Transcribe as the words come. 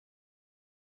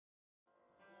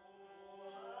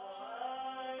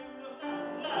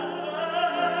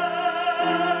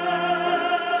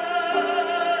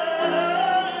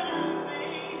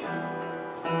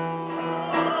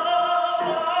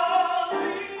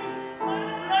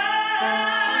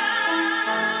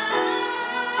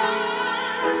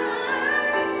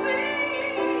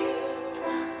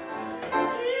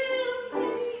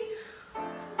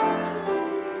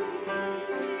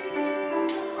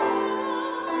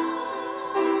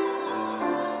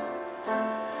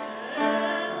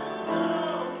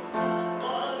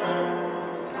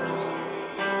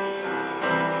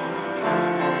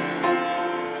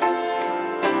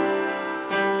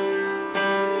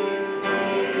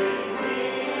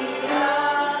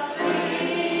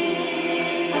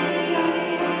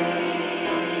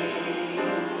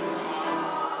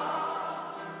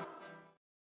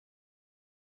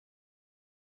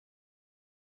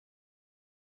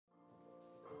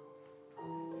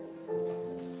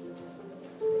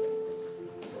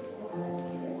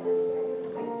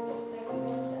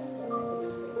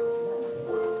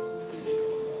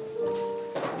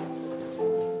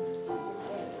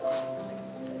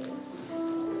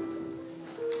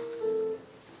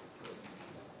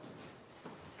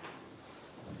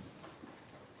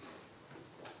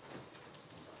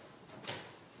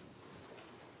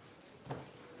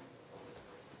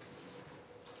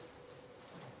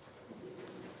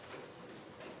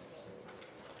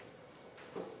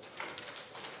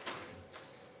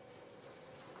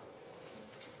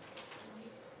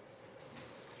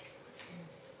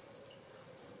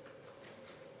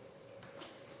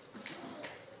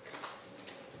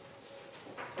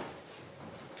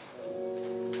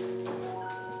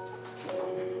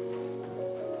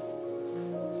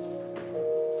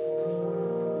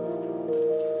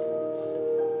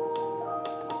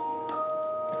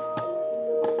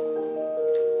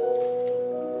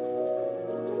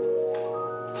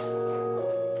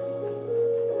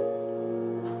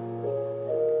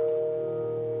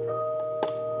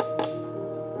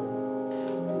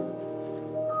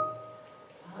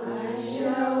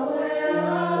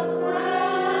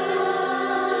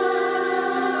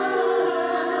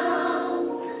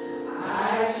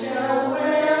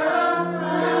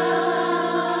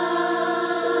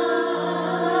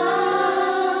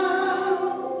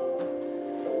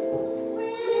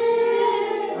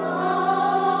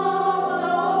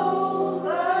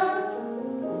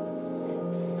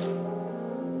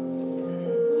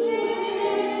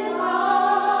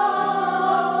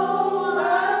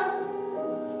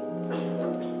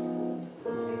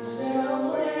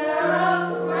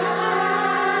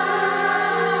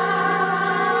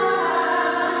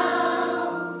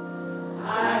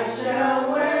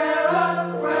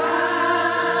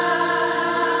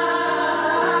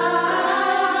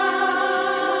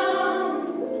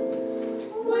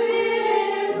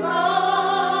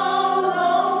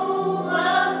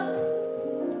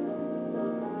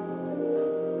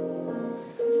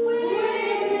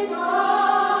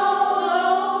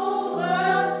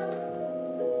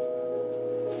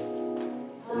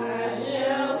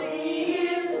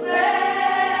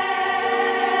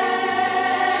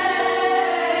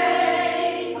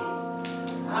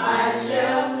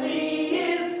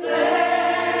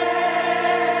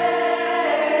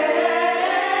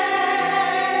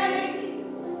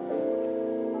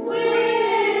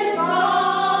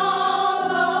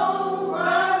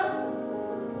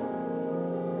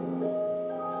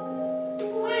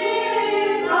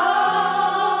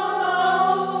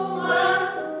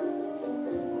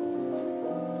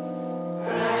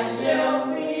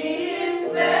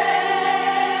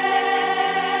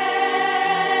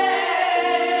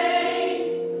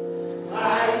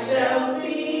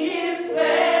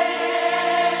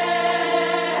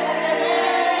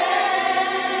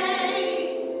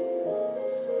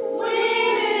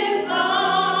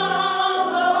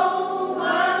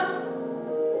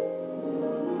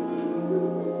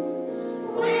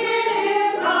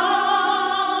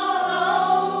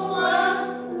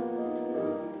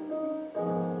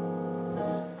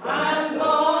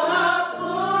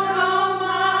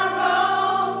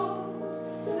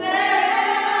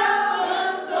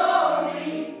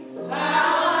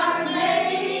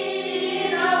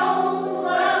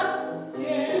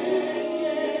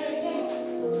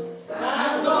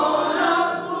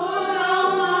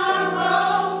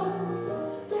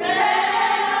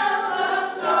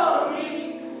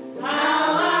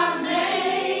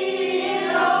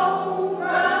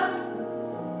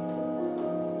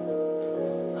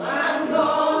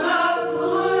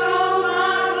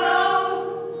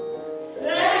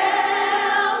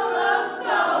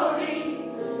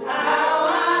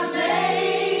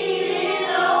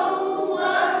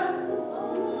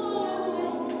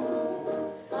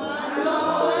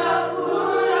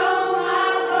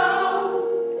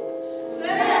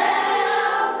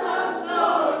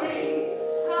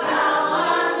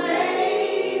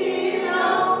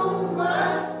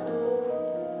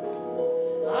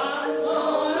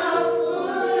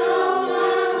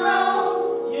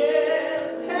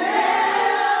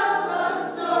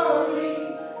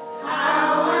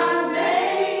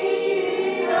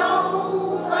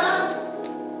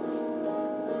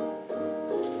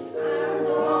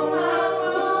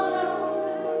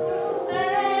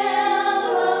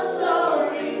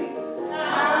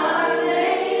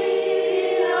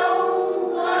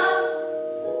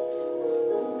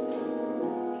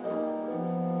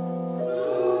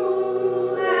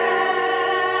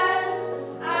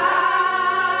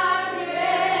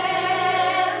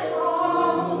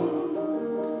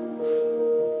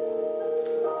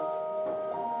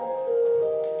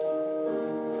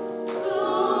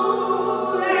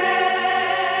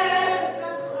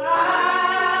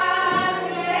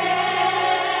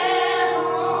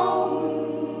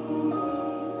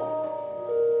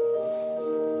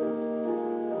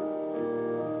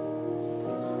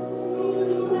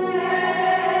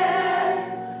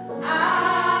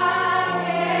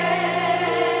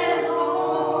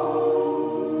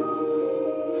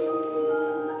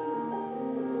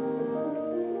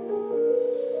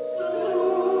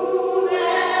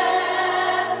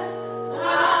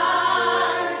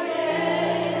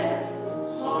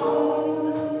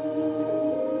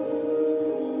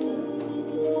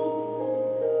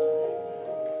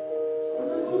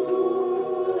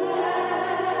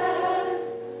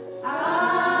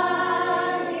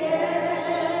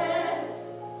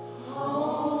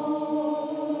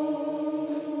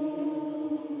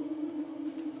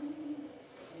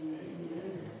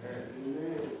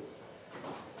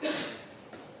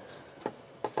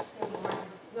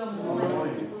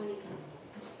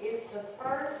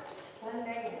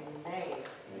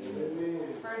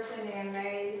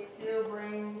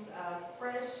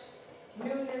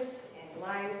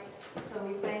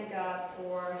we thank God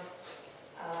for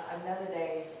another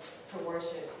day to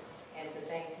worship and to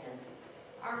thank Him.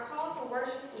 Our call to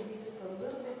worship will be just a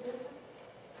little bit different.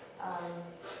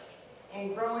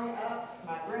 And growing up,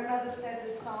 my grandmother said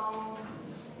this song.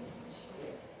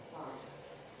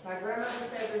 My grandmother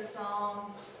said this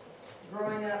song.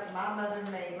 Growing up, my mother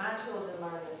made my children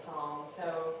learn this song.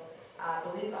 So I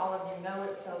believe all of you know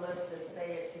it, so let's just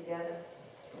say it together.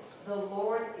 The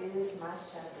Lord is my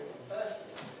shepherd.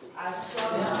 I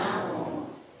shall not want.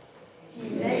 He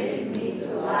maketh me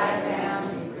to lie down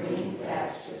in green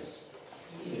pastures.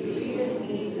 He leadeth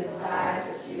me beside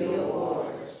the still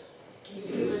waters.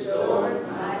 He restores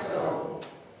my soul.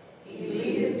 He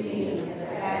leadeth me in the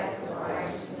paths of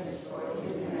righteousness for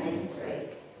His name's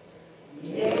sake.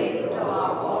 Yea, though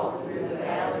I walk through the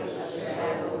valley of the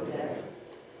shadow of death,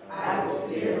 I will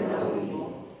fear no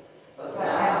evil, for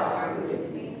Thou art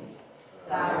with me.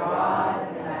 Thy rod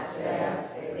and Thy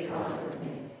staff, they comfort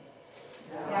me.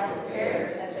 Thou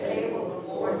preparest a table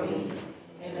before me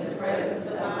in the presence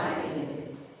of my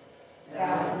enemies.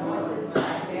 Thou anointest my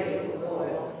head with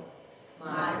oil.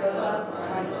 My cup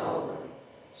runneth over.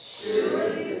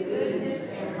 Surely goodness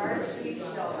and mercy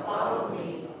shall follow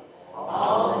me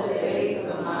all the days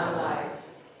of my life,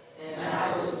 and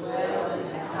I will dwell in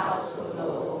the house of the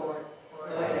Lord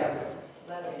forever.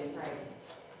 Let us pray.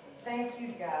 Thank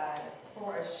you, God,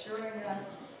 for assuring us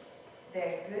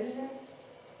that goodness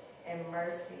and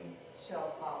mercy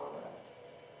shall follow us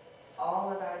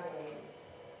all of our days,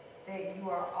 that you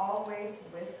are always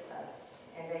with us,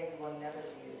 and that you will never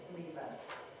leave us.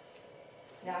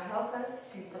 Now help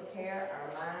us to prepare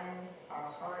our minds,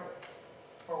 our hearts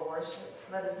for worship.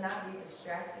 Let us not be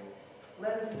distracted.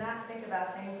 Let us not think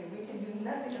about things that we can do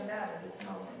nothing about at this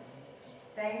moment.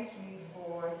 Thank you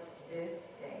for this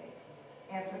day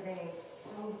and for being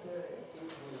so good.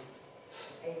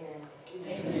 Amen.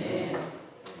 Amen.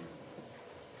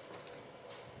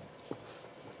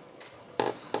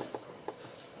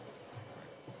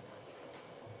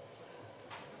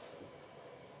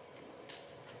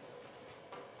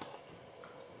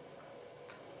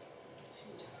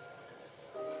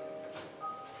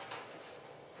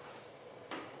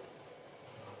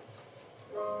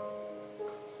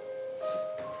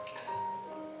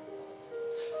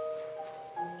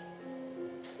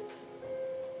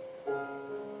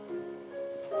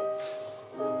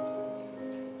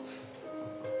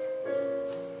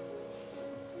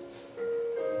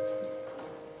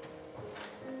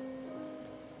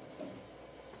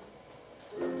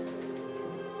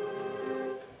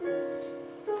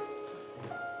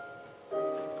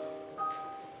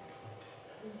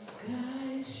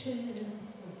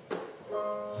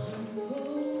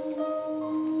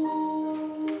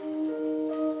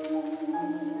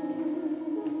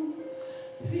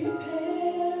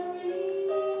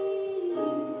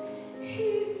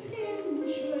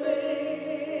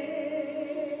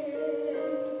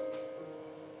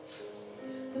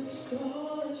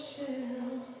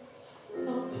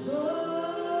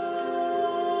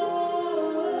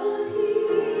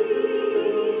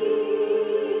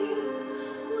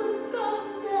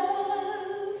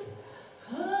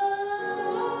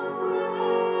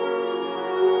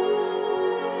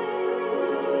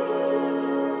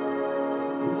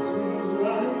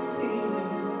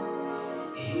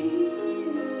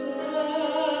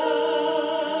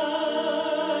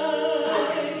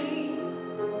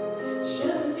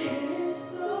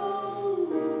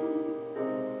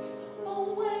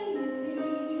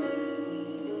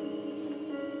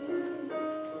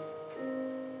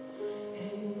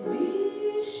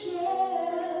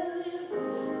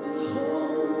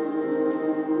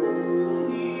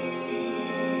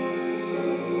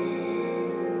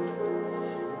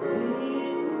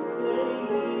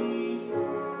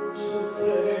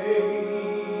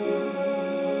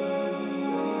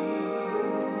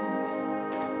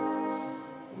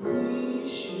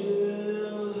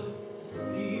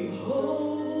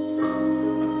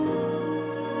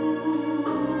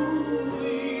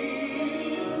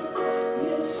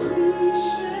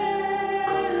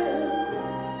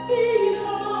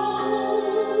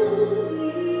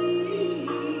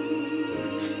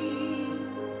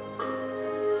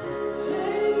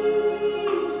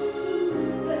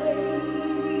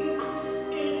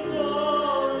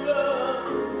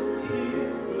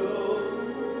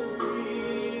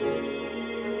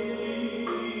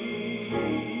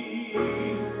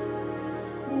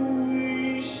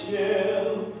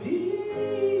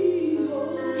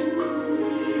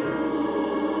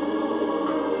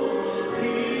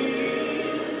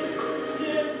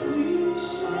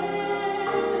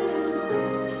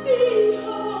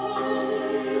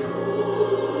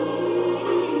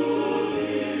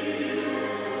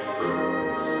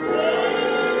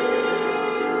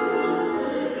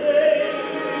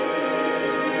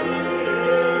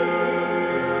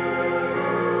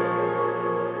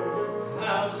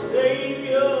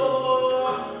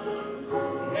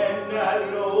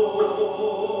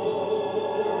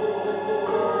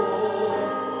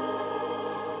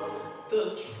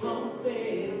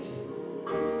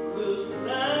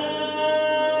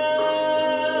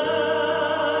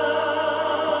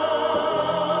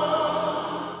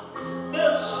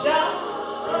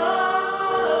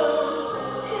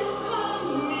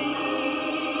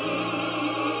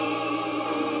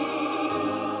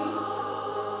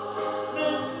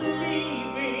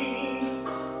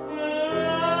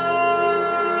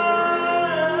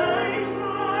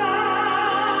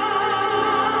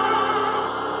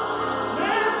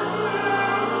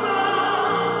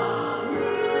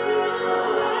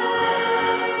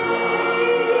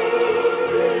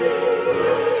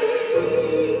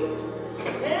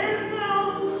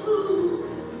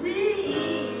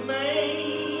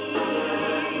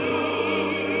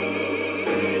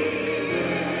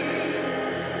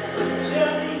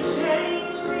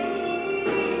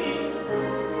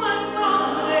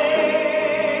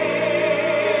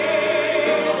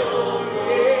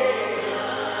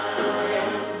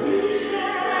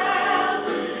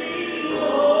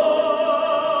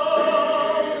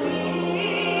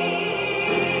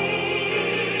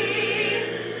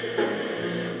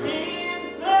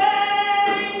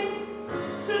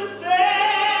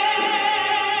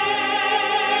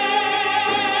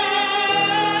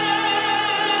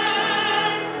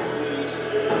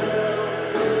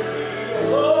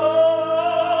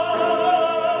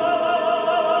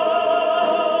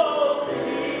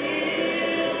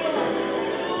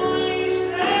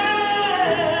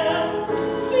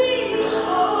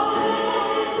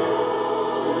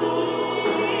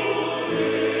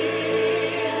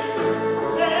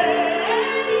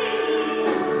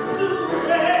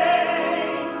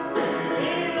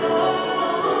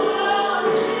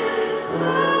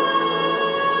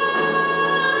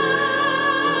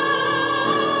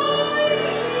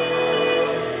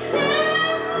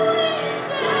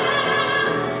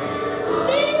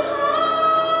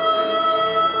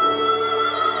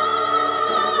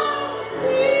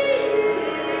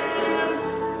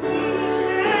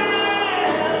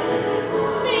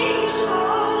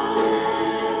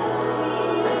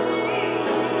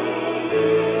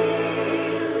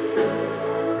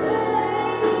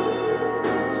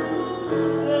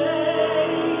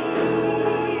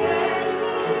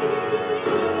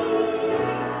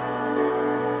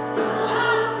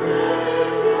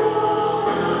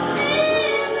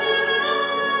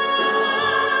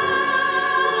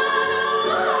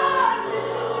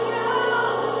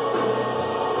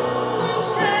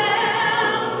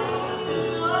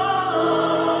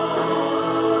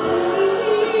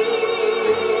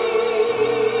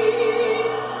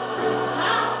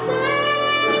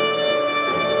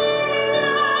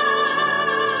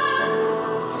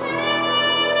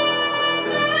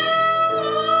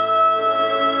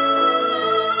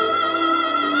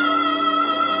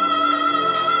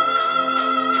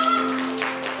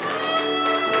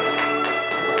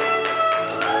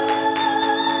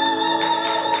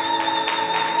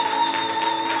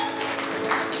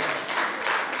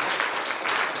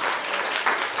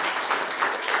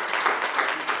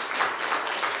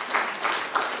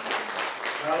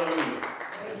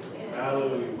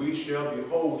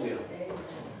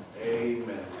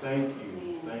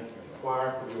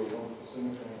 you're a wonderful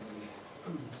singer.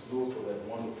 Thank you, Sister Lewis, for that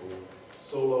wonderful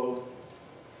solo.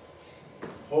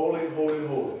 Holy, holy,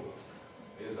 holy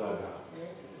is our God.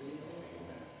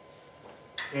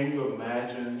 Can you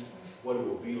imagine what it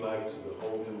will be like to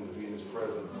behold him, to be in his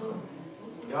presence?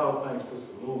 Y'all think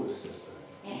Sister Lewis just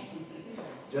sang.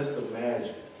 Just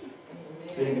imagine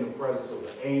being in the presence of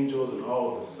the angels and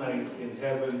all of the saints in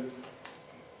heaven.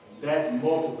 That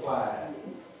multiplied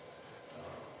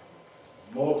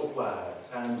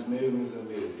times millions and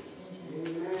millions.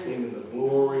 Being in the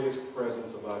glorious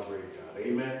presence of our great God.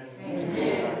 Amen?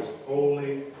 Amen. God is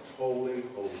holy, holy,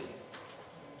 holy.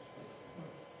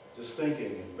 Just thinking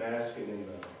and basking in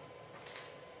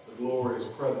the glorious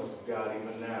presence of God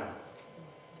even now.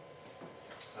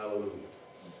 Hallelujah.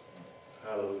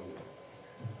 Hallelujah.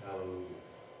 Hallelujah.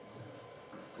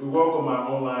 We welcome our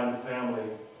online family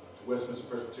to Westminster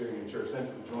Presbyterian Church. Thank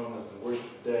you for joining us in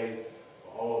worship today.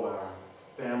 For all of our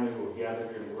family who are gathered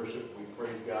here in worship, we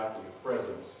praise God for your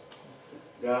presence.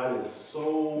 God is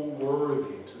so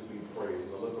worthy to be praised.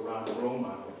 As I look around the room,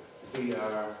 I see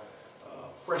our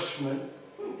freshman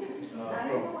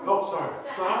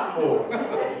sophomore,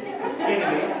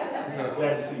 Kennedy.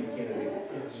 Glad to see you, Kennedy.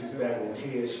 She's back on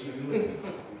TSU. We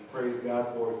praise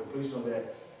God for the completion of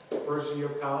that first year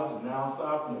of college and now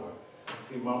sophomore.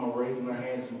 See Mama raising her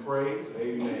hands in praise.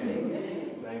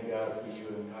 Amen. Thank God for you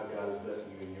and how God is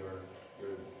blessing you in your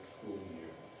school year.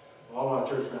 For all our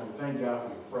church family, thank God for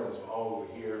your presence for all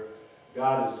over here.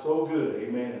 God is so good,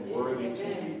 amen, and worthy to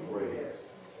be praised.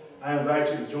 I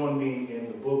invite you to join me in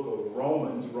the book of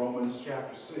Romans, Romans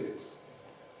chapter 6.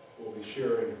 We'll be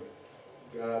sharing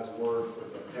God's word for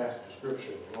the passage of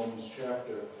Scripture. Romans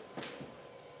chapter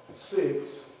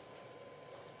 6.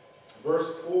 Verse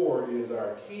 4 is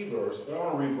our key verse, but I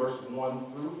want to read verses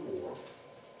 1 through 4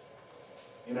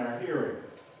 in our hearing.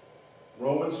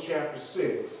 Romans chapter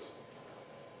 6,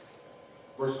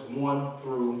 verses 1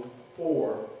 through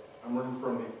 4. I'm reading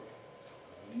from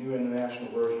the New International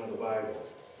Version of the Bible.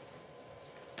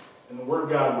 And the Word of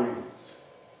God reads,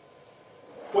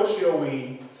 "What shall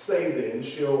we say then?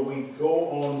 Shall we go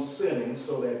on sinning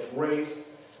so that grace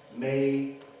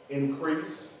may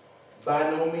increase?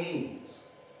 By no means.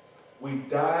 We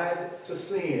died to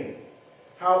sin.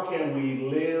 How can we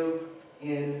live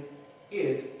in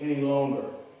it any longer?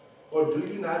 Or do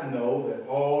you not know that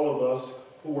all of us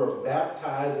who were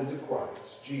baptized into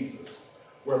Christ Jesus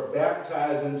were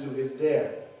baptized into his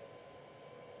death?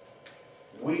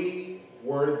 We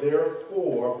were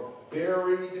therefore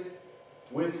buried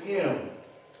with him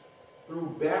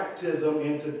through baptism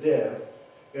into death,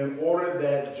 in order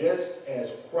that just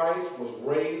as Christ was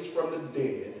raised from the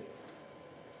dead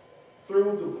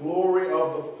through the glory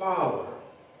of the Father,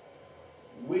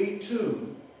 we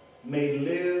too may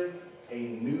live a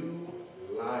new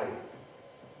life.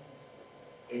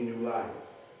 A new life.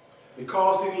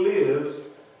 Because he lives,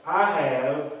 I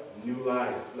have new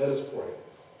life." Let us pray.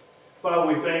 Father,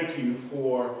 we thank you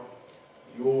for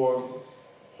your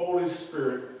Holy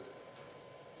Spirit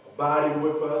abiding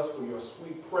with us, for your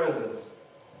sweet presence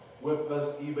with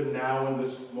us even now in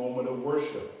this moment of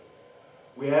worship.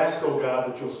 We ask, oh God,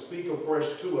 that you'll speak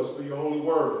afresh to us through your holy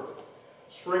word.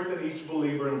 Strengthen each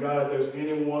believer, and God, if there's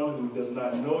anyone who does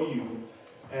not know you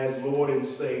as Lord and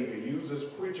Savior, use this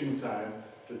preaching time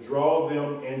to draw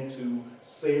them into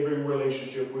savoring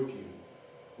relationship with you.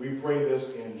 We pray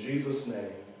this in Jesus'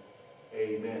 name.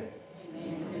 Amen.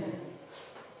 Amen.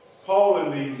 Paul, in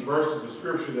these verses of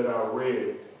Scripture that I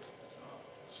read,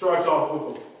 starts off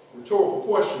with a rhetorical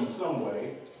question in some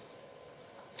way.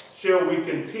 Shall we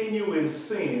continue in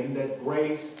sin that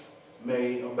grace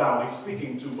may abound? He's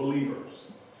speaking to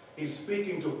believers. He's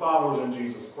speaking to followers in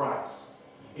Jesus Christ.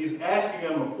 He's asking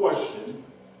them a question.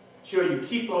 Shall you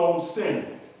keep on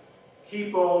sinning?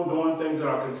 Keep on doing things that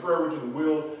are contrary to the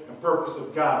will and purpose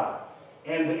of God?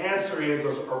 And the answer is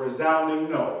a resounding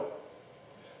no.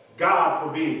 God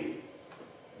forbid.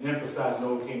 And emphasizing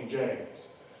Old King James.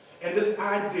 And this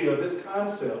idea, this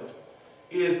concept,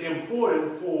 is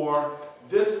important for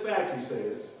this fact, he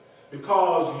says,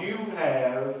 because you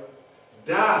have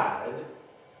died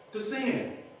to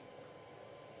sin.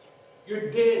 You're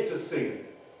dead to sin.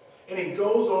 And he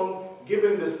goes on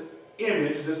giving this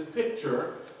image, this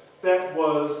picture, that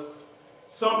was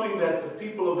something that the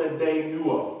people of that day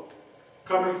knew of.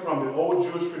 Coming from the old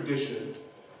Jewish tradition,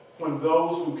 when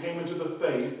those who came into the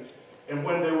faith, and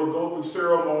when they would go through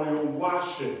ceremonial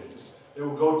washings, they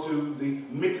would go to the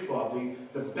mikvah,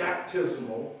 the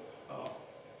baptismal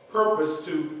purpose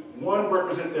to, one,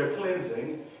 represent their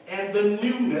cleansing, and the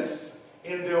newness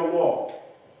in their walk.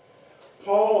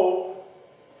 Paul,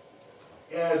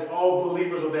 as all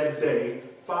believers of that day,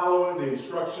 following the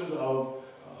instructions of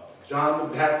John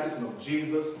the Baptist and of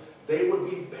Jesus, they would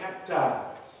be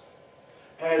baptized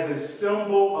as a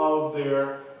symbol of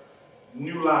their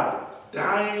new life,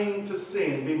 dying to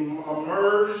sin, being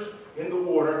immersed in the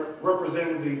water,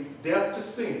 representing the death to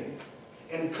sin,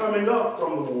 and coming up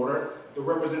from the water, the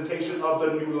representation of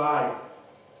the new life.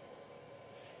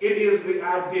 It is the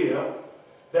idea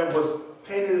that was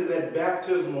painted in that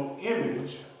baptismal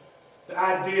image, the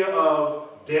idea of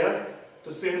death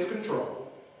to sin's control,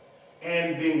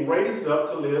 and being raised up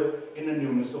to live in the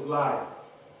newness of life.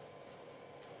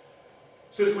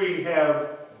 Since we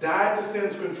have died to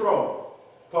sin's control,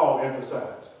 Paul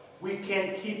emphasized, we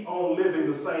can't keep on living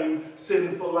the same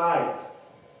sinful life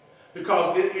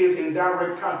because it is in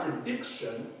direct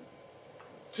contradiction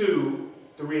to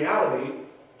the reality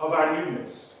of our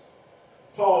newness.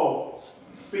 Paul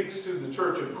speaks to the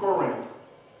church of Corinth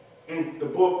in the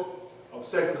book of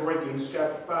 2 Corinthians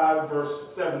chapter 5,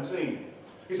 verse 17.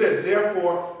 He says,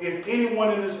 therefore, if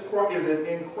anyone is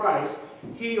in Christ,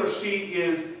 he or she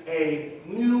is a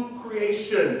new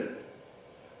creation.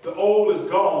 The old is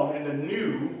gone and the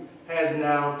new has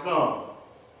now come.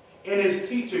 In his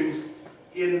teachings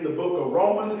in the book of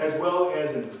Romans, as well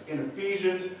as in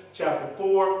Ephesians chapter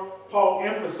 4, Paul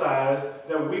emphasized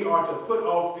that we are to put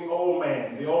off the old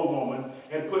man, the old woman,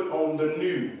 and put on the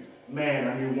new man,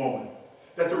 a new woman.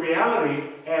 That the reality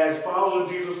as followers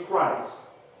of Jesus Christ,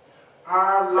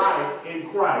 our life in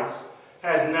Christ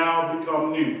has now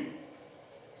become new.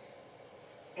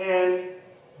 And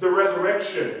the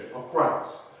resurrection of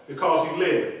Christ, because he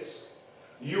lives,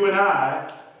 you and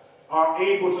I are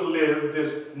able to live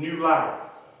this new life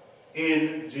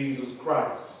in Jesus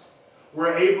Christ.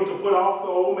 We're able to put off the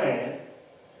old man,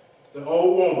 the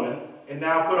old woman, and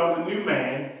now put on the new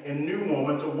man and new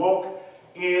woman to walk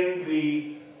in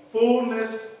the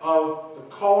fullness of the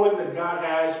calling that God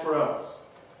has for us.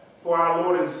 For our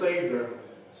Lord and Savior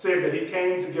said that he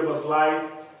came to give us life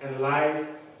and life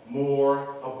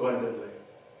more abundantly.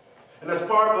 And that's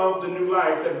part of the new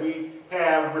life that we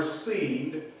have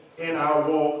received in our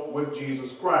walk with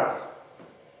Jesus Christ.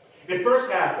 It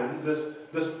first happens,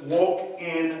 this walk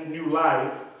in new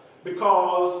life,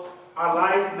 because our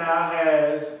life now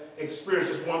has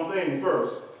experienced this one thing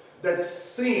first, that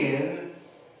sin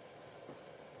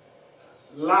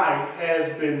life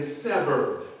has been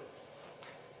severed.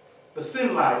 The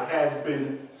sin life has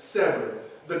been severed.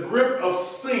 The grip of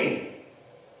sin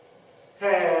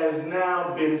has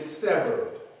now been severed.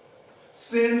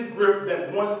 Sin's grip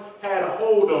that once had a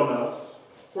hold on us,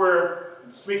 where,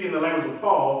 speaking the language of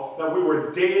Paul, that we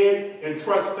were dead in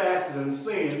trespasses and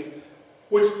sins,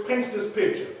 which paints this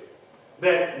picture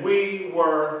that we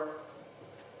were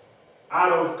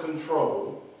out of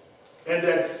control and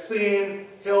that sin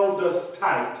held us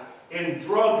tight and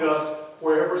drug us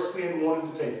wherever sin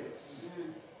wanted to take us.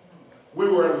 We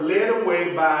were led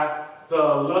away by the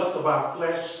lust of our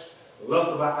flesh, the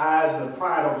lust of our eyes, and the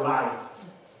pride of life.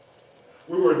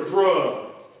 We were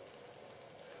drugged.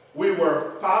 We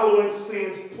were following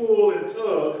sin's pull and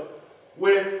tug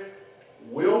with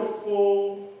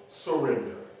willful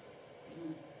surrender.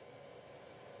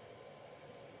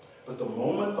 But the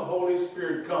moment the Holy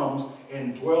Spirit comes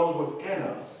and dwells within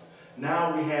us,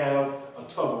 now we have a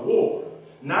tug of war.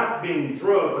 Not being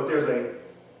drugged, but there's a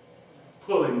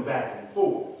pulling back and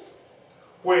forth.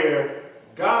 Where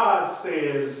God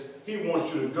says he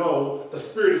wants you to go, the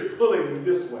Spirit is pulling you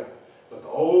this way. But the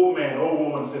old man, old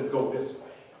woman says go this way.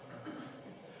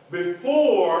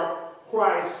 Before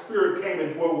Christ's Spirit came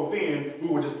and dwelt within, we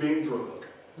were just being drugged.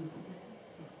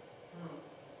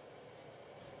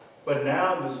 But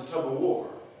now there's a tug of war.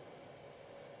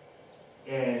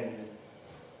 And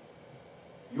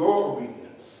your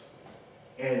obedience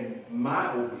and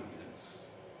my obedience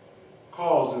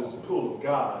causes the pull of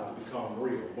God to become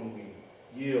real when we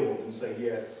yield and say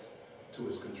yes to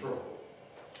his control.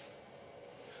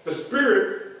 The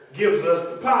Spirit gives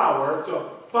us the power to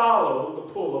follow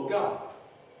the pull of God.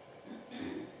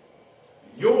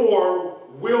 Your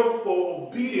willful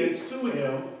obedience to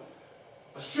him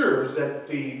assures that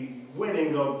the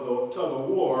winning of the tug of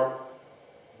war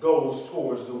goes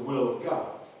towards the will of God.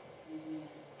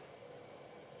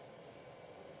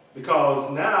 Because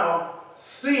now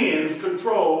sin's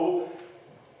control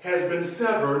has been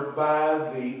severed by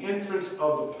the entrance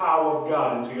of the power of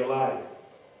God into your life.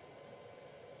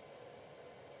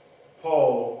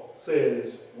 Paul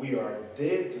says we are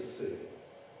dead to sin.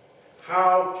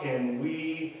 How can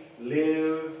we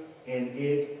live in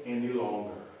it any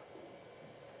longer?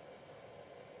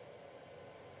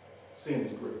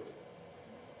 Sin's grip.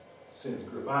 Sin's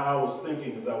grip. I was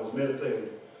thinking as I was meditating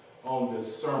on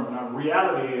this sermon. Now,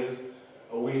 reality is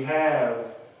we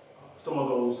have some of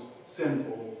those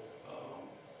sinful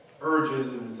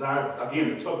urges and desire. Again,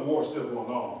 the tug of war is still going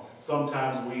on.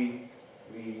 Sometimes we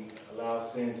allow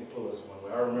sin to pull us one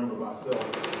way. I remember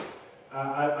myself.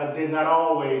 I did not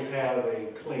always have a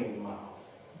clean mouth.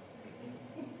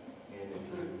 And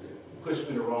if you push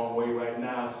me the wrong way right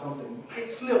now, something might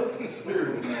slip. The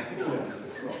spirit is not fully under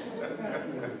control.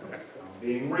 I'm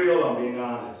being real, I'm being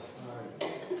honest.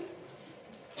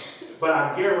 But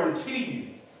I guarantee you,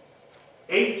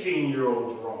 18-year-old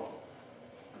Jerome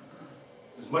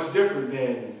is much different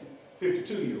than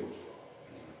 52-year-old Jerome.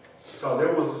 Because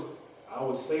there was, I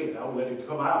would say it, I would let it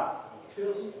come out.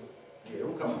 Yeah, it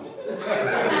will come out.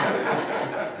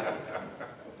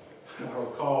 I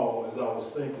recall as I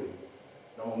was thinking,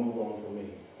 don't move on from me.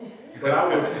 But I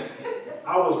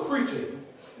was preaching,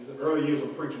 these are early years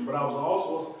of preaching, but I was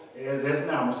also, as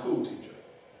now I'm a school teacher.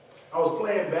 I was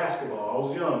playing basketball. I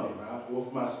was young then, right,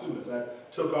 with my students. I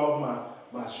took off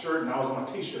my shirt and I was on my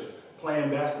t-shirt playing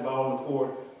basketball on the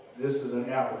court. This is in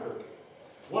Albuquerque.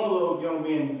 One little young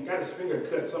man got his finger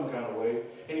cut some kind of way,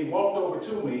 and he walked over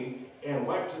to me and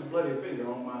wiped his bloody finger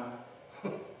on my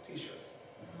t-shirt.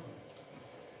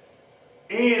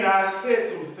 And I said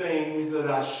some things that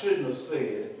I shouldn't have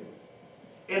said.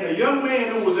 And the young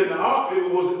man who was in the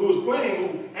who was playing,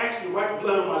 who actually wiped the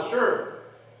blood on my shirt,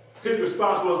 his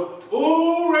response was,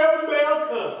 "Ooh, Reverend Bell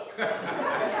cuss."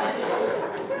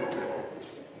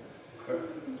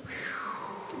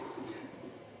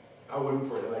 I wouldn't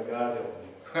pray like God help me.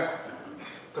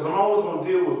 Because I'm always going to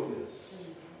deal with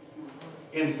this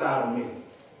inside of me.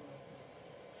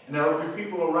 And there will be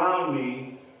people around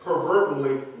me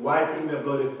proverbially wiping their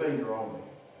bloody finger on me.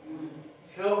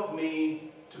 Help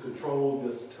me to control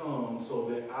this tongue so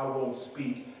that I won't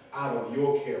speak out of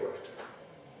your character.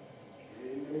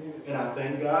 And I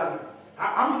thank God.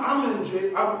 I'm in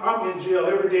jail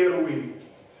every day of the week,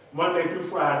 Monday through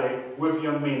Friday, with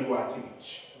young men who I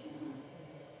teach.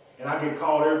 And I get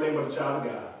called everything but a child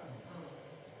of God.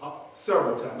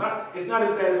 Several times. It's not as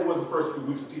bad as it was the first few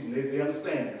weeks of teaching. They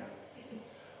understand now.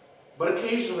 But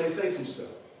occasionally they say some stuff.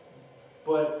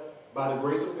 But by the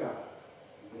grace of God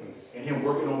and Him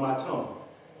working on my tongue,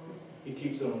 He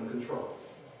keeps it under control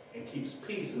and keeps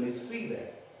peace. And they see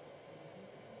that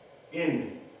in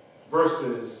me.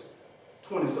 Versus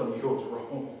 20-some-year-old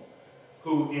Jerome,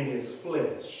 who in his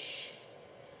flesh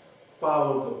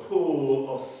followed the pool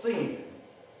of sin,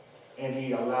 and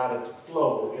he allowed it to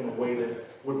flow in a way that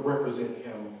would represent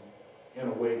him in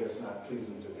a way that's not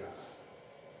pleasing to God.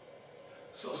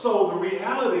 So the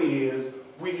reality is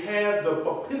we have the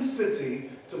propensity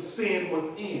to sin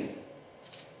within.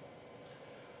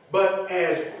 But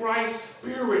as Christ's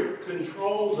Spirit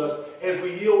controls us, as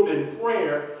we yield in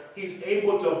prayer, He's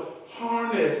able to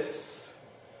harness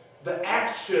the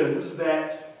actions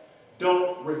that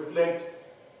don't reflect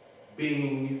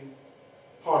being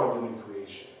part of the new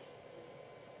creation.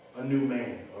 A new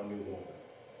man or a new woman.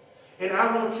 And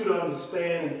I want you to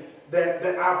understand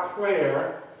that our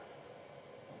prayer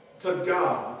to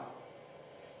God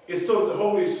is so that the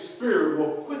Holy Spirit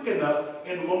will quicken us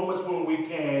in moments when we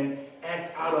can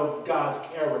act out of God's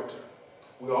character.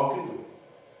 We all can do it.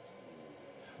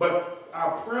 But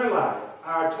our prayer life,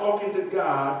 our talking to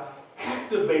God,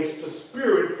 activates the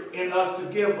Spirit in us to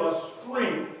give us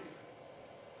strength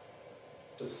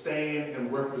to stand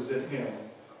and represent Him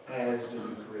as the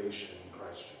new creation in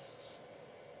Christ Jesus.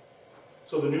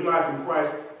 So the new life in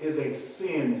Christ is a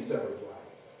sin-severed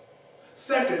life.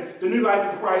 Second, the new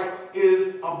life in Christ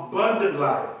is abundant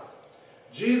life.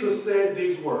 Jesus said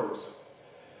these words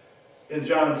in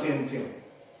John 10:10.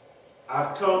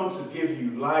 I've come to give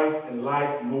you life and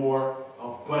life more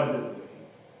abundantly.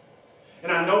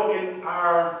 And I know in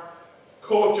our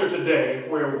culture today,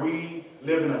 where we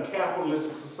live in a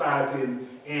capitalistic society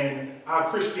and our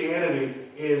Christianity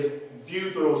is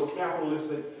viewed through those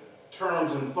capitalistic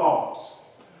terms and thoughts,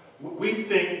 we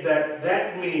think that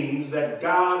that means that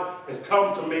God has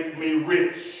come to make me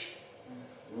rich,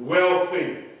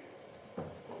 wealthy.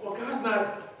 Well, God's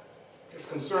not just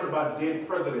concerned about dead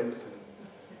presidents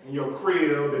in your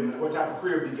crib and what type of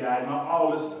crib you got and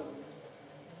all this stuff.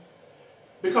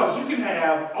 Because you can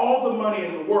have all the money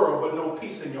in the world but no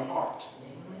peace in your heart.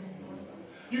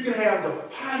 You can have the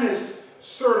finest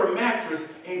Serta mattress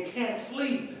and can't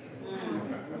sleep.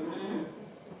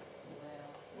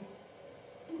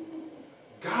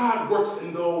 God works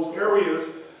in those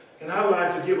areas, and I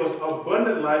like to give us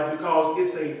abundant life because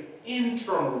it's an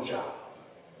internal job.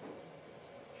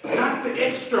 Not the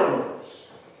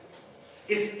externals.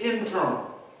 It's internal.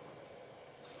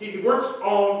 He works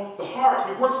on the heart.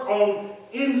 He works on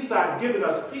inside, giving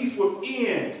us peace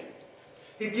within.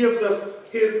 He gives us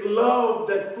His love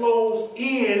that flows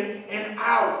in and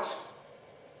out.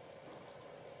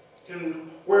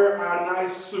 can wear our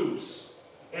nice suits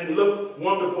and look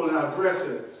wonderful in our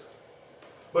dresses,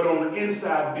 but on the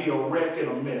inside be a wreck and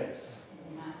a mess.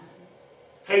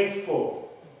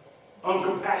 Hateful,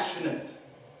 uncompassionate.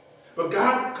 But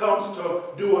God comes to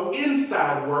do an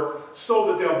inside work so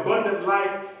that the abundant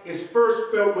life is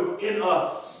first felt within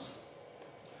us.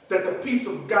 That the peace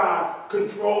of God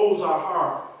controls our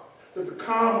heart. That the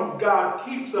calm of God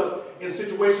keeps us in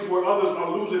situations where others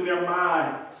are losing their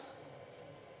minds.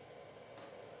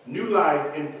 New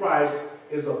life in Christ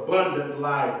is abundant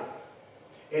life.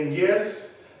 And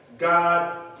yes,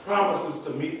 God promises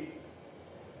to meet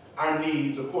our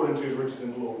needs according to his riches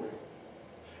and glory.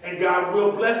 And God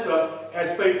will bless us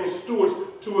as faithful stewards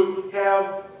to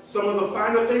have some of the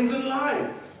finer things in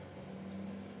life.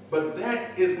 But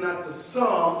that is not the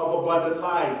sum of abundant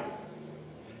life.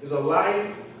 It's a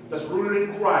life that's rooted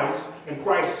in Christ and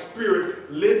Christ's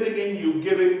Spirit living in you,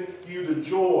 giving you the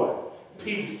joy,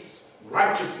 peace,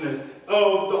 righteousness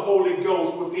of the Holy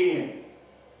Ghost within.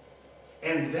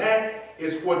 And that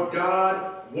is what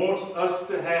God wants us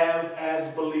to have as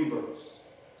believers.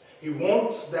 He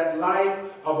wants that life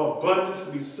of abundance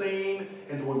to be seen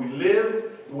in the way we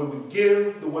live, the way we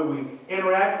give, the way we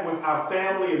interact with our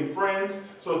family and friends,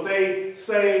 so that they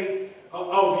say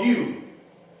of you,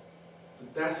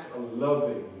 that's a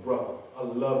loving brother, a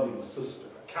loving sister,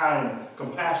 a kind,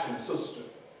 compassionate sister,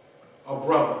 a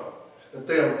brother. That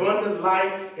the abundant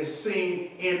life is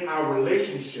seen in our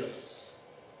relationships.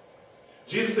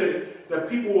 Jesus said that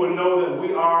people will know that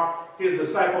we are his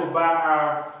disciples by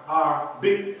our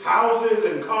big houses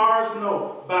and cars.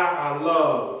 No, by our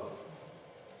love.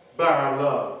 By our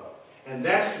love. And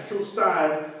that's the true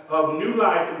sign of new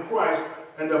life in Christ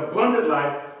and abundant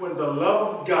life, when the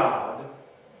love of God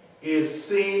is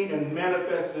seen and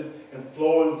manifested and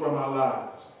flowing from our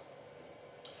lives.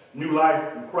 New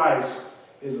life in Christ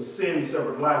is a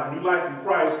sin-severed life. New life in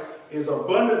Christ is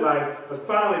abundant life. But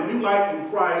finally, new life in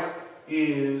Christ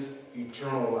is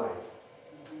eternal life.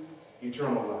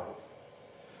 Eternal life.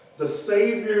 The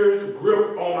Savior's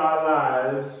grip on our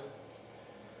lives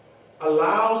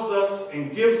allows us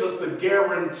and gives us the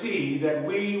guarantee that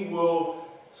we will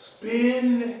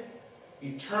spend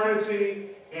eternity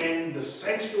in the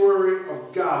sanctuary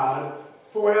of God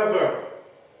forever.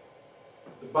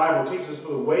 The Bible teaches us,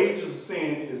 for the wages of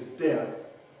sin is death,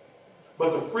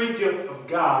 but the free gift of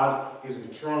God is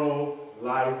eternal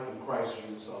life in Christ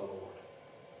Jesus our Lord.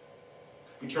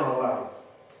 Eternal life.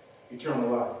 Eternal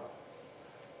life.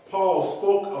 Paul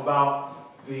spoke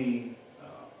about the,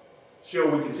 shall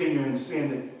we continue in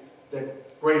sin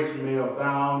that grace may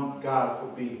abound? God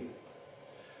forbid.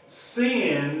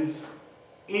 Sin's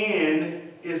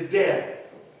end is death.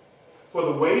 For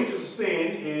the wages of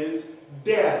sin is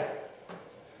death.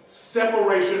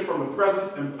 Separation from the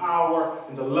presence and power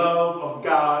and the love of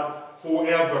God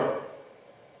forever.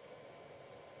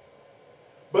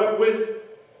 But with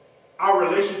our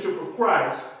relationship with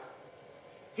Christ,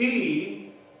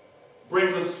 he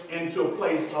brings us into a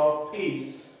place of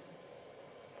peace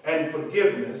and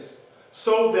forgiveness,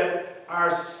 so that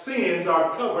our sins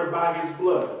are covered by his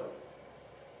blood,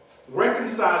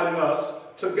 reconciling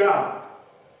us to God,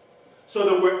 so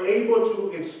that we're able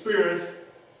to experience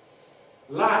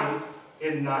life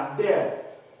and not death.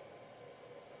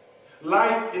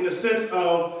 Life in the sense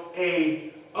of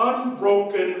an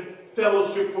unbroken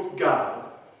fellowship with God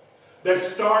that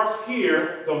starts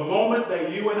here the moment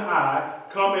that you and I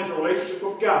come into relationship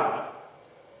with God.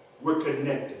 We're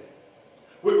connected.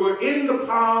 We're in the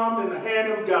palm and the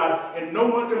hand of God, and no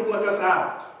one can pluck us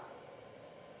out.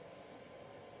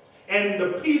 And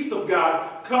the peace of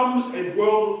God comes and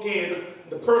dwells within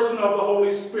the person of the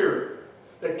Holy Spirit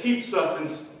that keeps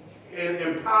us and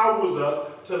empowers us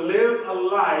to live a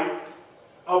life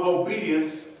of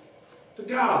obedience to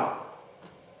God.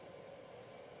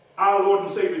 Our Lord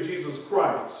and Savior Jesus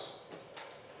Christ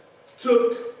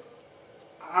took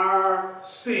our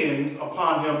sins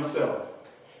upon himself.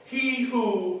 He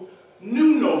who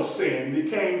knew no sin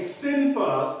became sin for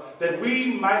us, that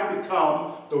we might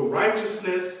become the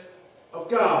righteousness of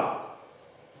God.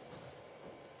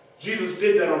 Jesus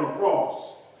did that on the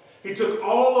cross. He took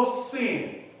all of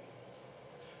sin,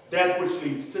 that which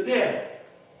leads to death,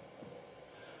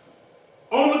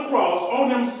 on the cross, on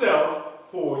himself,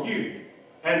 for you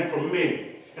and for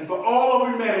me, and for all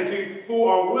of humanity who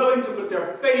are willing to put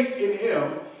their faith in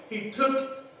him. He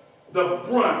took the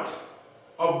brunt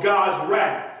of God's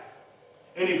wrath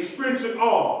and experienced it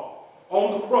all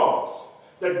on the cross.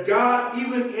 That God,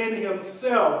 even in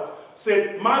himself,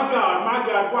 said, my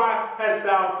God, why hast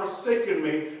thou forsaken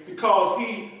me? Because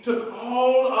he took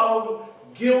all of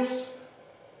guilt,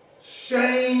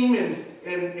 shame, and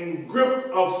in grip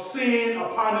of sin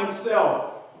upon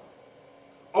himself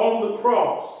on the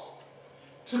cross,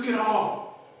 took it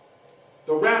all.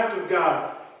 The wrath of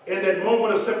God, in that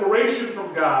moment of separation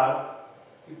from God,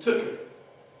 he took it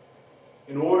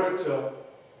in order to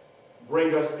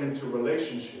bring us into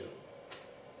relationship,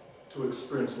 to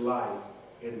experience life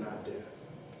and not death.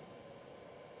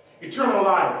 Eternal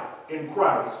life in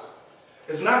Christ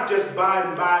is not just by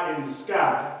and by in the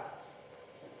sky.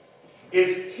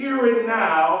 It's here and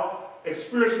now,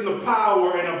 experiencing the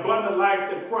power and abundant life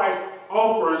that Christ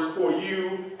offers for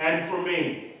you and for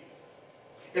me.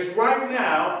 It's right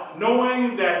now,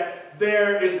 knowing that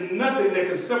there is nothing that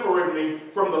can separate me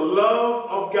from the love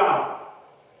of God.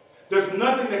 There's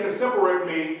nothing that can separate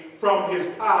me from his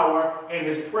power and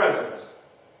his presence.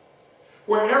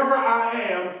 Wherever I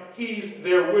am, he's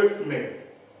there with me.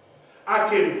 I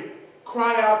can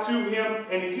cry out to him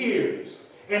and he hears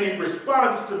and he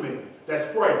responds to me. That's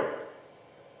prayer.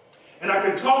 And I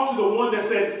can talk to the one that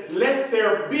said, let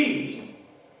there be,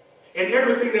 and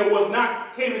everything that was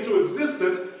not came into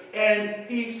existence, and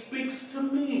he speaks to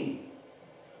me.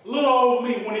 Little old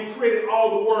me, when he created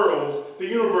all the worlds, the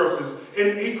universes,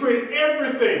 and he created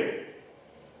everything.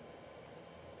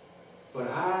 But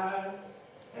I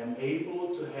am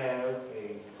able to have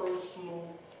a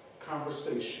personal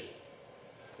conversation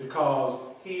because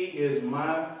he is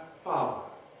my Father,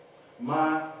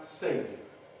 my Savior.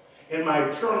 In my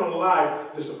eternal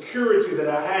life, the security that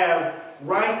I have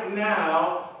right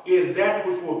now is that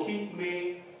which will keep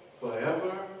me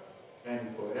forever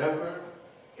and forever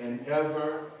and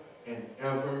ever and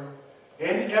ever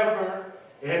and ever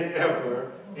and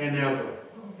ever and ever.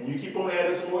 And you keep on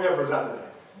adding some more evers after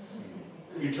that.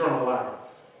 Eternal life.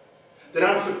 That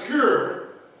I'm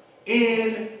secure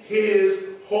in his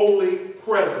holy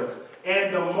presence.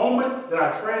 And the moment that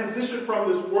I transition from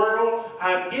this world,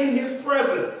 I'm in his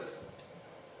presence.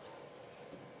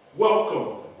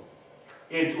 Welcome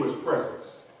into his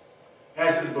presence.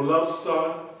 As his beloved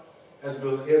son, as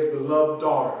his beloved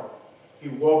daughter, he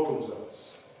welcomes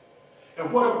us.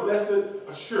 And what a blessed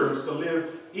assurance to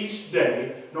live each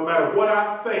day, no matter what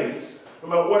I face, no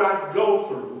matter what I go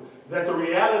through, that the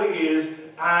reality is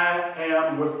I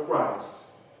am with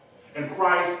Christ. And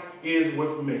Christ is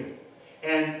with me.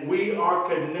 And we are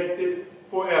connected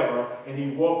forever, and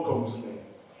he welcomes me.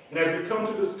 And as we come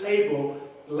to this table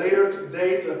later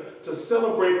today to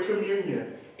celebrate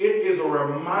communion, it is a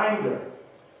reminder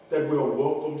that we are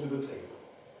welcome to the table.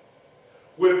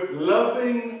 With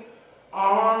loving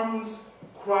arms,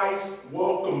 Christ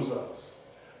welcomes us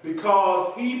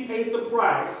because he paid the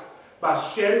price by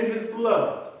shedding his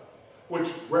blood,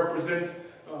 which represents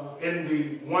in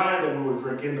the wine that we would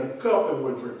drink, in the cup that we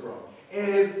would drink from. And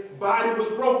his body was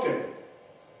broken,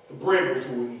 the bread which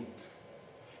we would eat.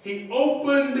 He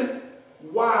opened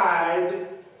wide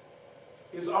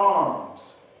his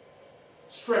arms,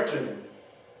 stretching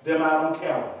them out on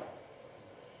Calvary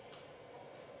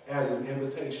as an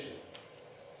invitation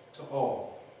to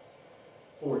all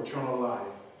for eternal life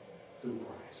through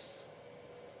Christ.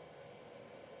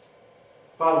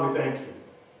 Father, we thank you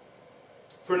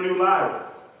for new life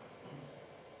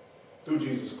through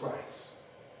Jesus Christ.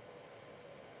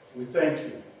 We thank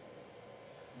you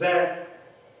that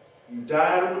you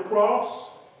died on the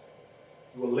cross,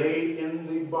 you were laid in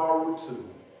the borrowed tomb,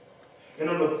 and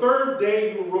on the third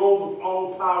day you rose with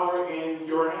all power in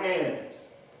your hands,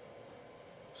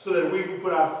 so that we who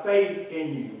put our faith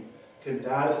in you can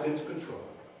die to sin's control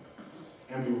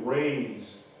and be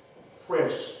raised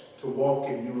fresh to walk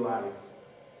in new life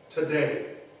today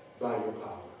by your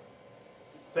power.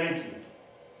 Thank you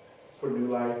for new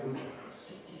life in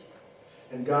Christ.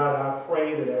 And God, I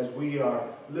pray that as we are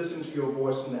listening to your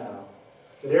voice now,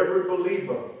 that every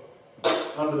believer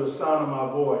under the sound of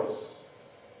my voice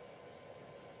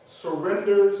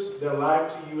surrenders their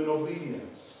life to you in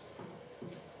obedience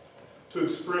to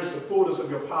experience the fullness of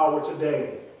your power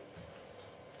today.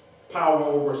 Power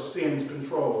over sin's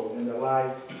control in their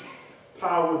life,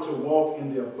 power to walk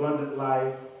in the abundant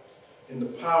life, and the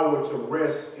power to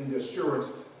rest in the assurance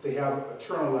they have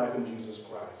eternal life in Jesus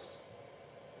Christ.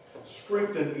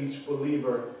 Strengthen each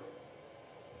believer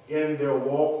in their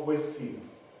walk with you.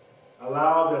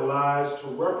 Allow their lives to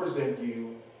represent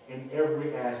you in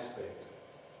every aspect.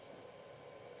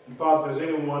 And Father, if there's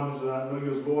anyone who does not know you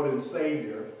as Lord and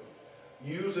Savior,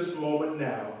 use this moment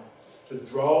now to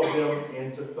draw them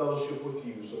into fellowship with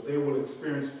you so they will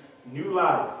experience new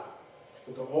life,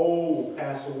 that the old will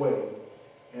pass away,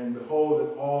 and behold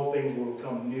that all things will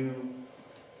become new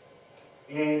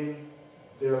in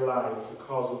their life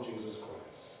because of Jesus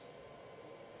Christ.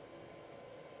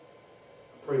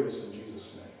 I pray this in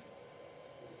Jesus'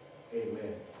 name.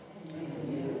 Amen.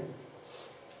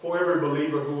 For every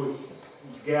believer who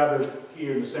is gathered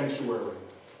here in the sanctuary,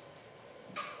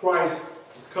 Christ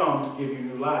has come to give you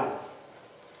new life.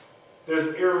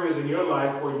 There's areas in your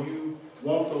life where you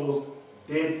want those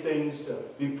dead things to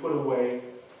be put away.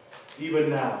 Even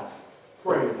now,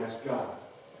 pray and ask God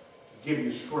to give you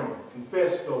strength.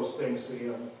 Confess those things to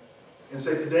him and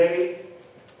say, today,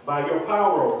 by your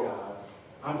power, oh God,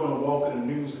 I'm going to walk in the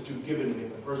news that you've given me in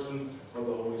the person of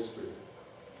the Holy Spirit.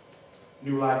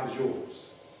 New life is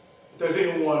yours. If there's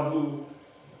anyone who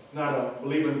is not a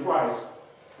believer in Christ,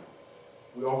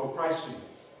 we offer Christ to you.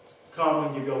 Come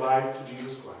and give your life to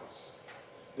Jesus Christ.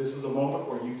 This is a moment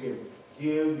where you can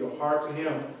give your heart to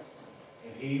him,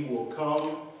 and he will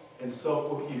come and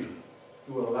sup with you.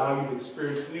 He will allow you to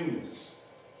experience newness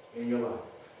in your life.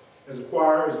 As the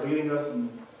choir is leading us in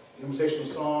the invitation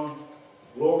song,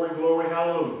 Glory, Glory,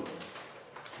 Hallelujah,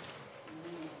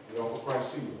 we offer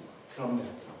Christ to you. Come now.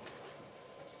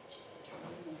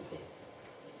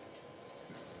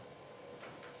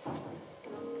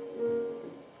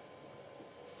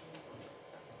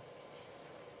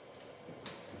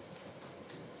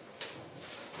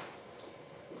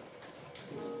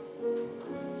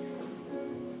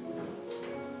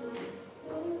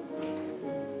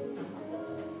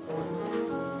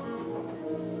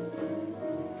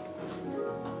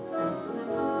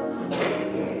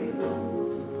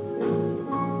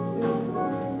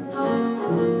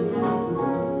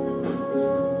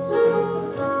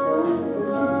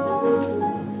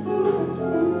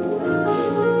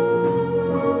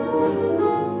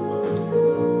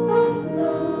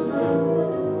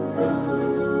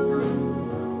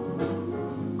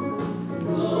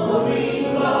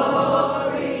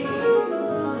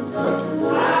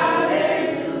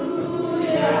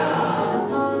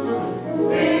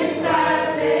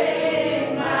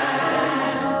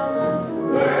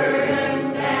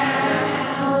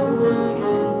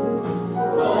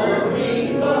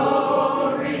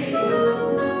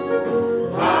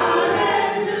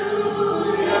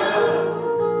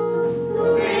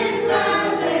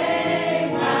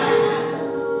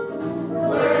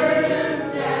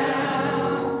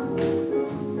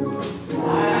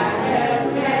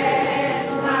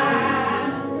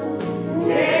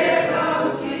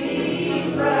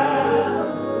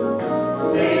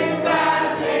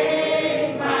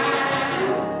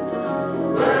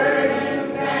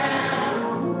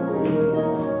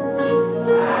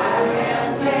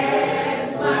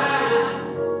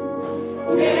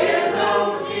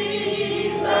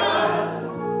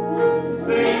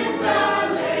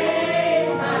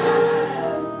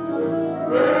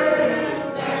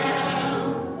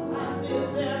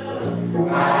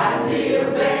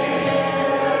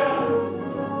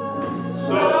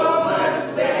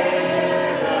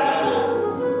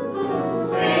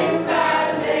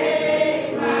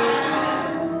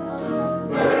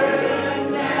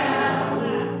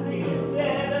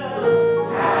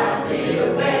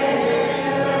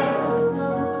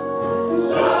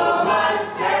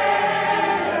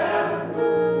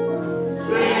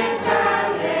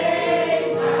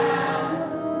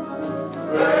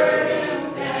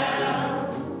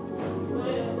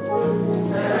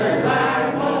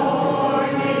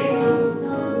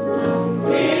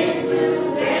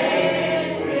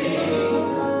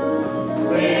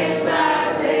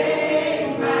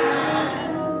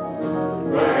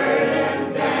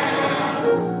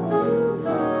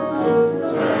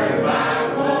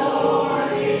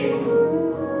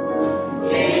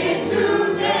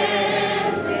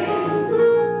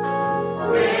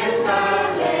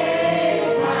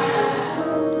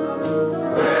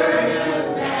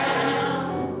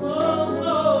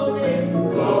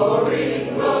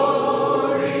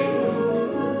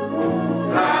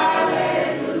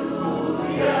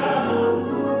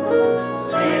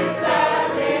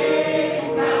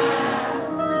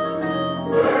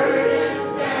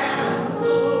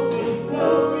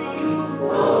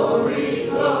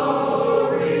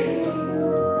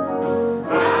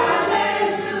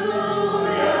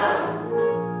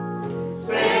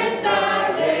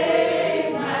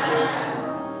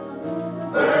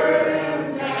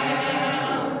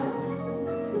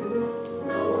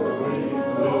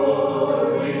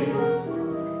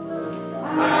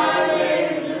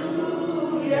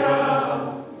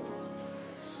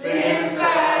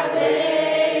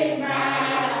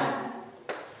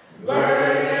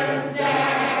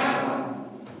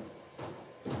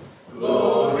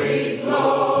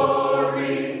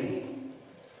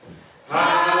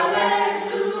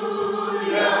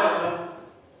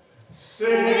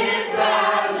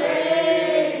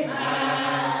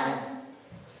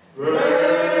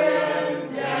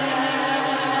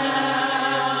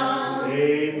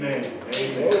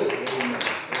 Amen.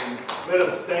 Amen. Let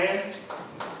us stand.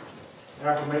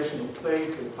 Affirmation of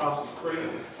faith, the Apostles' Creed.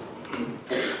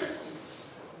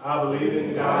 I believe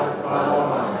in God the Father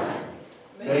Almighty,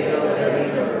 maker of heaven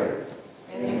and earth,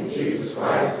 and in Jesus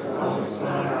Christ, His only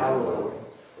Son, our Lord,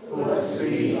 who was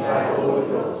conceived by the Holy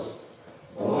Ghost,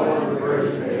 born of the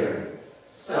Virgin Mary,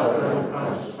 suffered under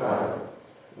Pontius Pilate,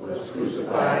 was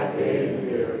crucified, dead, and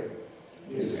buried.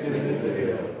 He descended into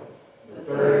hell. The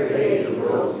third day He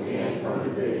rose again from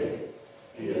the dead.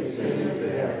 He ascended into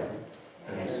heaven,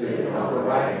 and is sitting on the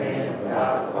right hand of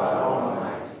God the Father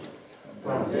Almighty.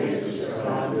 From thence He shall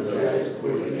come to judge the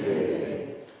quick and the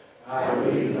dead. I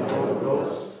believe in the Holy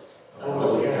Ghost, the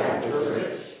Holy Catholic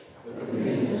Church, the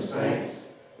communion of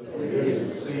saints, the forgiveness of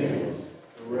sins,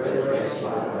 the resurrection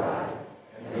of the body,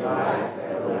 and life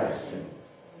everlasting.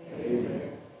 Amen.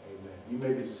 Amen. You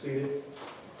may be seated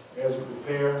as we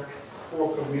prepare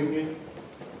for communion.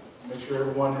 Make sure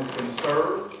everyone has been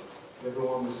served.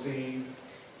 Everyone received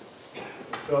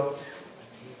the cups.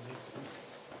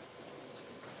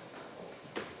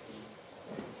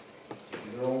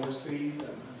 Has everyone received?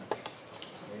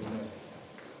 Amen.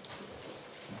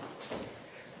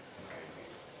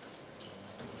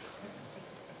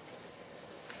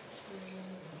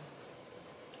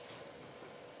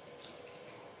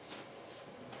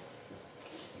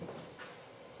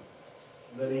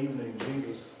 That evening,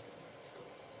 Jesus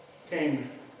came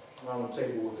around the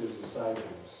table with His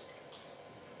disciples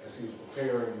as He was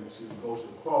preparing to go to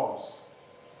the cross.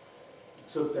 He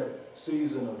took that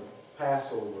season of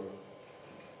Passover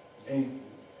and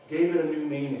He gave it a new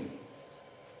meaning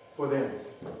for them,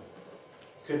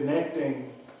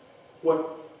 connecting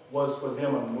what was for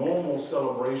them a normal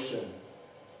celebration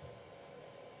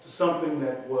to something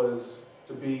that was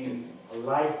to be a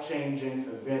life-changing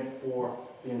event for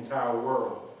the entire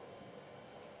world.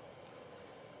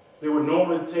 They would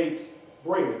normally take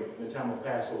bread in the time of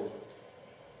Passover,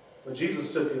 but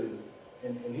Jesus took it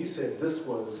and He said this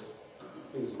was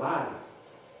His body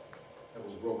that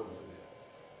was broken for them.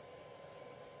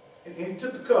 And He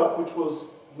took the cup, which was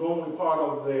normally part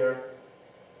of their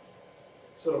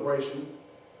celebration,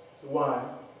 the wine,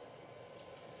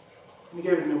 and He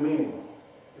gave it a new meaning.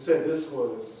 He said this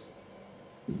was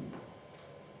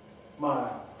my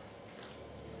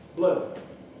blood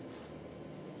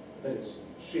that is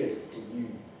shed for you.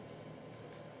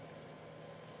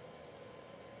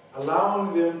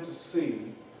 Allowing them to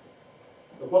see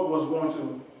that what was going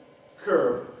to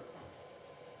occur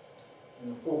in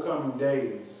the forthcoming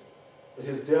days, that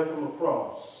His death on the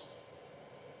cross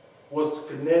was to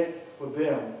connect for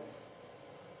them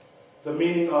the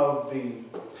meaning of the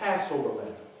Passover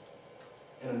lamb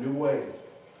in a new way.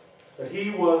 That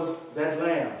He was that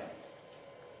lamb.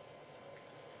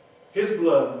 His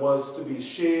blood was to be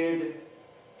shed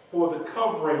for the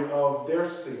covering of their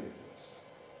sins,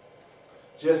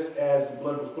 just as the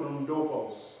blood was put on the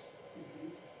doorposts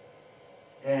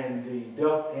and the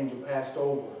death angel passed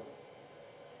over.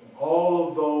 And all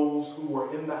of those who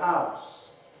were in the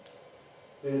house,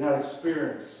 they did not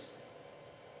experience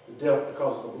the death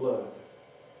because of the blood.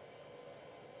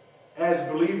 As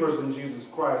believers in Jesus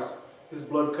Christ, His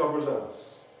blood covers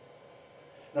us.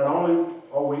 Not only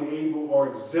are we able or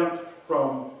exempt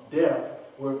from death,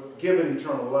 we're given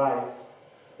eternal life,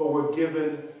 but we're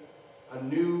given a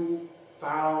new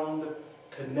found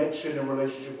connection and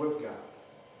relationship with God,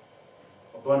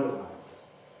 abundant life,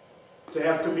 to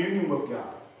have communion with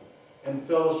God and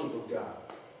fellowship with God,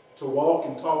 to walk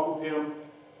and talk with Him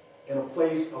in a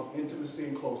place of intimacy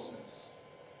and closeness,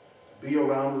 be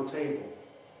around the table,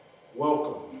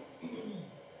 welcome.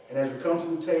 And as we come to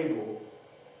the table,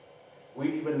 we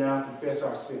even now confess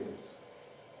our sins.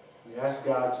 We ask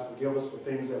God to forgive us for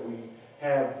things that we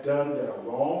have done that are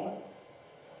wrong,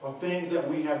 or things that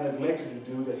we have neglected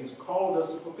to do that He's called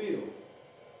us to fulfill,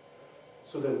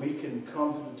 so that we can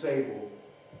come to the table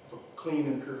with a clean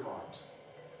and pure heart.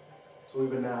 So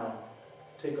even now,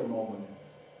 take a moment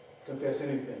and confess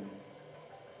anything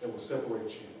that will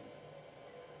separate you,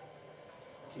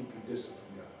 keep you distant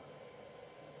from God.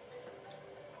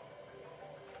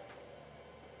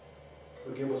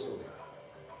 Forgive us, O God,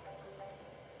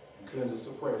 and cleanse us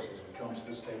afresh as we come to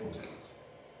this table tonight.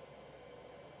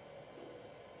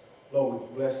 Lord, we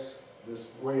bless this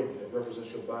bread that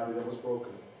represents your body that was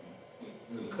broken,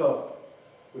 and the cup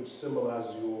which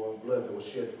symbolizes your blood that was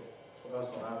shed for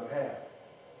us on our behalf.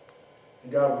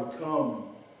 And God, we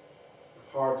come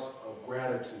with hearts of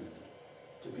gratitude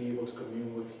to be able to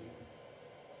commune with you.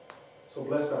 So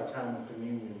bless our time of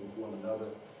communion with one another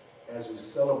as we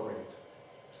celebrate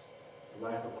the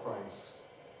life of Christ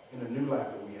in a new life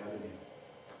that we have in Him.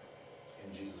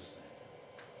 In Jesus'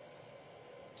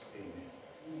 name, amen.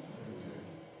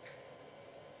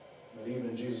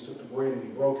 took the bread and he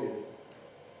broke it.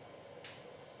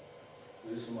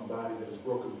 This is my body that is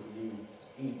broken for you.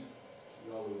 Eat.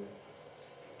 Y'all with it.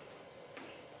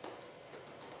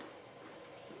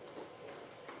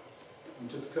 He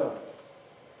took the cup.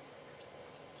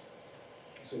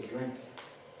 He said, drink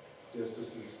this.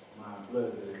 This is my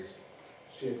blood that is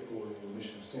shed for the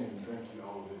remission of sin. Drink you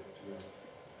all of it together.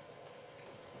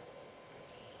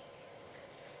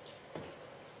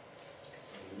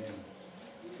 Amen.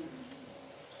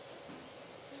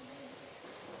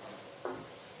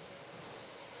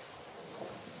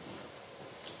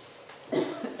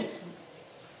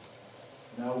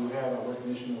 Now we have our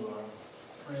recognition of our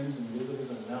friends and visitors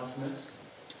and announcements.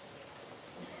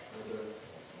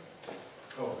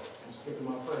 Oh, I'm skipping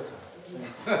my prayer time. Thank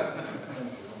you. I'm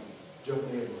jumping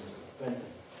ahead of myself. Thank you.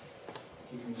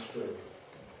 Keep me straight.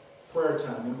 Prayer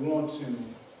time. We want to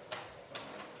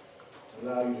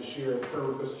allow you to share prayer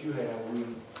requests you have. We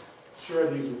share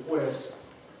these requests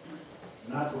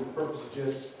not for the purpose of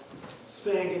just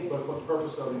saying it, but for the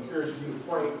purpose of encouraging you to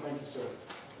pray. Thank you, sir.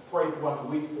 Pray throughout the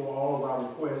week for all of our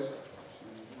requests.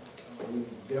 We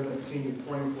definitely continue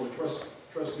praying for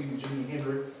trustee Jeannie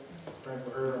Hendrick, praying for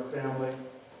her and her family.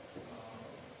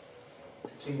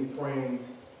 Continue praying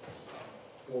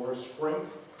for her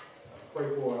strength. Pray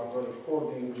for our brother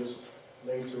Courtney, who just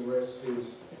laid to rest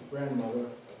his grandmother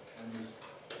and this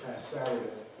past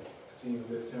Saturday. Continue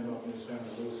to lift him up and his family,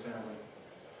 Lewis family.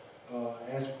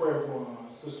 Ask prayer for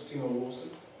Sister Tina Wilson.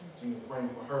 Continue praying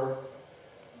for her.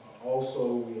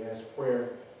 Also, we ask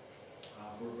prayer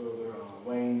for Brother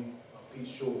Wayne Pete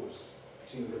Shores.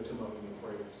 Continue to lift him up in your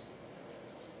prayers.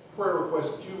 Prayer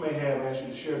requests that you may have, I ask you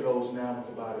to share those now with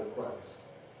the body of Christ.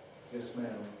 Yes,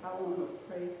 ma'am. I want to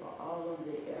pray for all of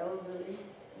the elderly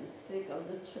and sick of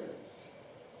the church.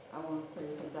 I want to pray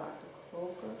for Dr.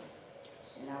 Croker,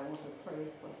 and I want to pray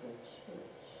for the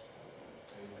church.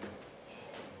 Amen.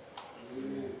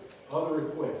 Amen. Other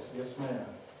requests? Yes, ma'am.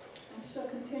 I shall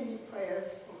continue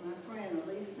prayers for my friend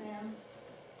Elise Sims.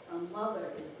 Her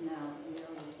mother is now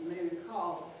ill. As you may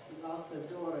recall, she lost her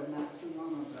daughter not too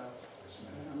long ago. Yes,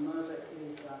 Her mother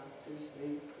is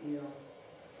seriously ill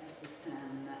at this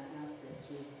time, and I ask that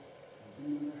you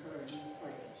remember her in your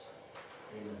prayers.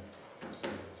 Amen.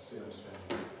 Sims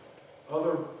family.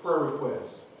 Other prayer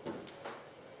requests?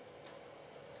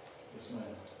 Yes,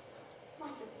 ma'am. I'd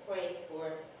like to pray for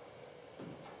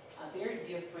a very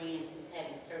dear friend who's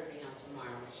having surgery on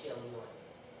tomorrow, Michelle York.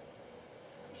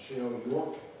 Michelle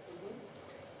York.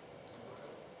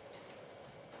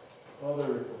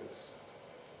 Other requests?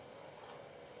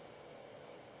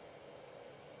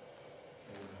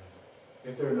 Amen.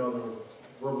 If there are no other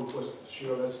verbal requests,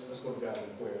 Cheryl, let's go to God in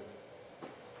prayer.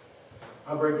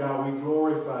 Our great God, we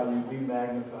glorify you, we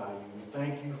magnify you. We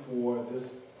thank you for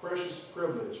this precious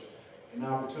privilege and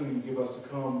opportunity you give us to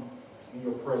come in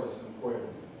your presence in prayer.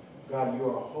 God, you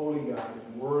are a holy God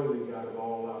and worthy God of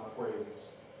all our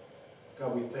praise.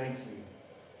 God, we thank you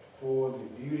for the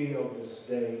beauty of this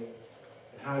day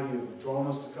and how you've drawn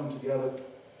us to come together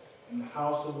in the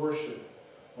house of worship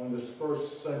on this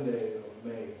first Sunday of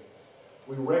May.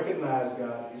 We recognize,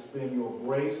 God, it's been your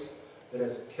grace that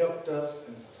has kept us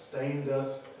and sustained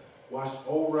us, watched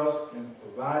over us and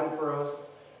provided for us,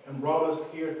 and brought us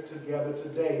here together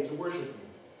today to worship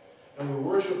you. And we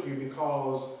worship you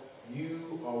because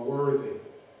you are worthy.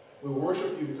 We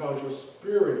worship you because your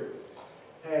Spirit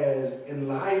has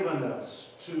enlivened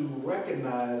us to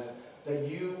recognize that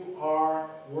you are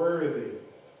worthy,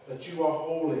 that you are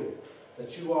holy,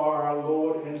 that you are our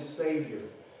Lord and Savior.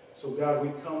 So God,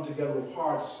 we come together with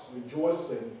hearts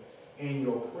rejoicing in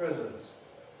your presence.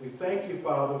 We thank you,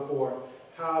 Father, for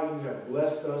how you have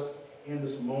blessed us in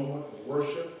this moment of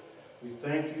worship. We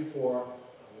thank you for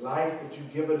life that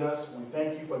you've given us. We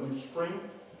thank you for new strength,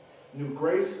 new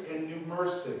grace, and new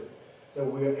mercy that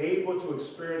we are able to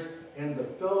experience in the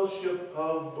fellowship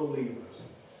of believers.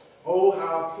 Oh,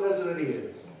 how pleasant it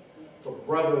is for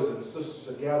brothers and sisters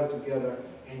to gather together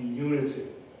in unity.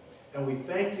 And we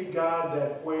thank you, God,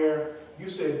 that where you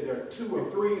said there are 2 or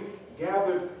 3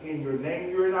 gathered in your name,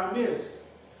 you're in our midst.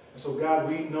 And so, God,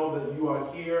 we know that you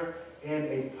are here in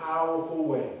a powerful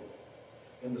way,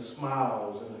 in the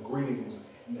smiles and the greetings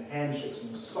and the handshakes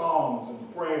and the songs and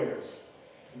the prayers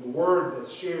and the word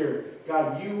that's shared.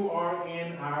 God, you are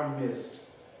in our midst.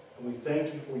 And we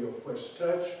thank you for your fresh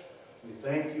touch. We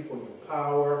thank you for your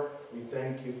power. We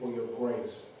thank you for your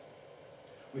grace.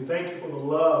 We thank you for the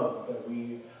love that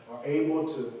we are able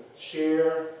to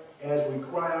share as we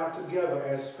cry out together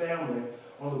as family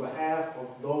on the behalf of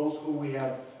those who we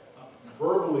have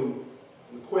verbally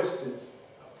requested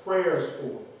prayers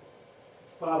for.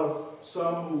 Father,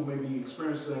 some who may be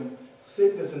experiencing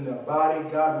sickness in their body.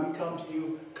 God, we come to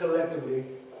you collectively,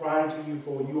 crying to you,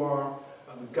 for you are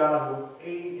the God who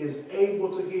is able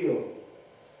to heal.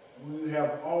 You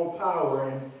have all power,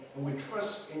 and we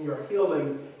trust in your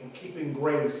healing and keeping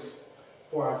grace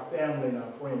for our family and our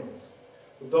friends.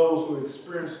 For those who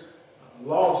experience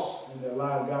loss in their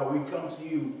life, God, we come to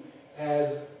you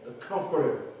as the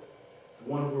comforter, the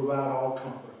one who provides all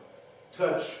comfort.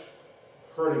 Touch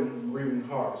hurting and grieving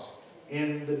hearts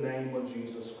in the name of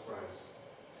Jesus Christ.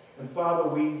 And Father,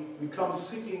 we come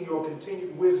seeking your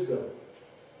continued wisdom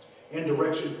and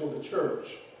direction for the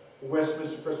church, for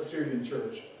Westminster Presbyterian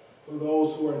Church, for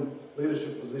those who are in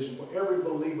leadership position, for every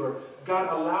believer. God,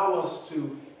 allow us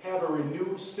to have a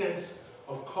renewed sense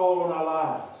of call on our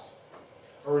lives,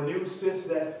 a renewed sense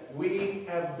that we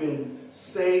have been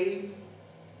saved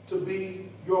to be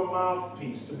your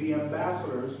mouthpiece, to be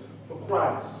ambassadors for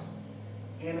Christ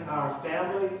in our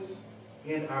families,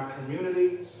 in our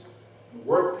communities,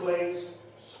 workplace,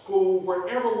 school,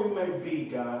 wherever we may be,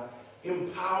 God.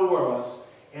 Empower us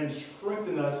and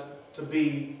strengthen us to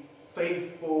be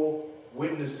faithful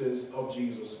witnesses of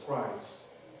Jesus Christ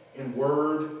in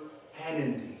word and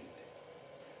in deed.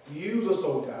 Use us,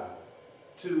 oh God,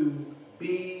 to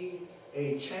be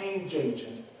a change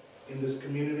agent in this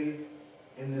community,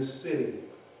 in this city,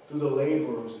 through the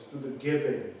labors, through the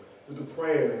giving, through the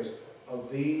prayers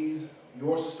of these,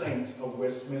 your saints of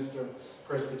Westminster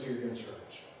Presbyterian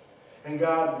Church. And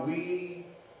God, we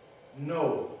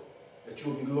know that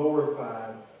you'll be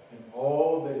glorified in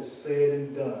all that is said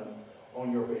and done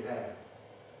on your behalf.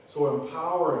 So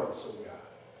empower us, oh God,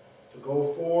 to go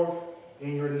forth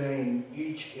in your name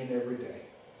each and every day.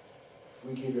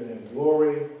 We give your name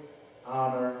glory,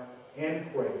 honor,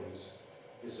 and praise.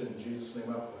 It's in Jesus' name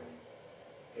I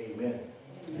pray. Amen.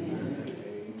 Amen.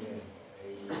 Amen.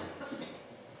 Amen.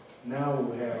 Now we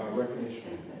will have our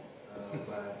recognition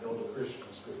by Elder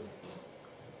Christian School.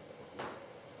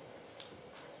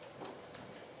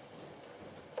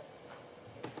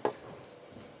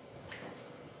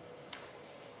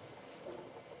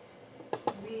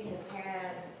 We have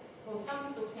had, well, some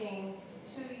people sing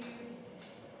to you,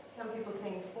 some people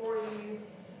sing for you,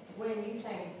 when you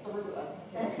sang through us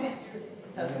today.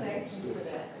 So thank you for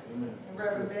that. Amen. And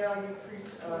Reverend Bell, you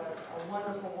preached a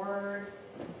wonderful word,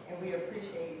 and we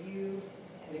appreciate you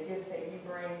and the gifts that you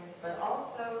bring, but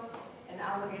also an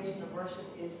obligation of worship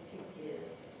is to give.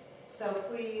 So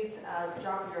please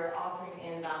drop your offering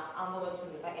in the envelopes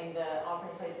in the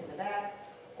offering plates in the back,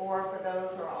 or for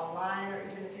those who are online, or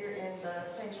even if you're in the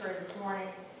sanctuary this morning,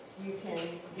 you can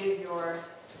give your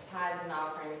tithes and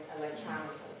offerings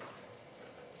electronically.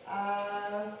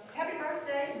 Happy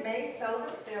birthday, May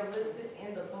Sullivan. They're listed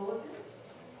in the bulletin.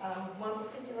 One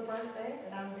particular birthday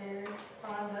that I'm very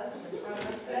fond of in front of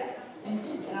us today.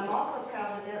 And I'm also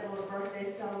proud that little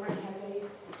birthday celebrant has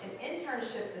an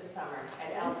internship this summer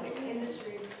at Altec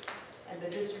Industries and the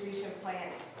distribution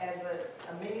plant as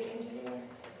a mini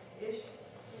engineer-ish.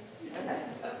 Okay.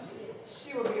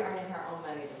 She will be earning her own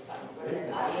money this summer.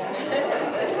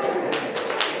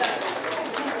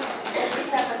 We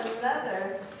have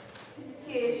another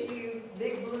TSU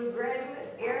Big Blue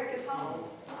graduate. Eric is home.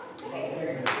 Hey,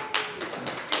 Eric.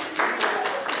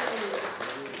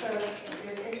 So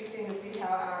it's interesting to see how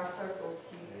our circles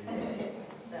keep continuing.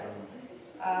 So,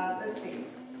 let's see.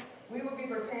 We will be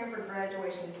preparing for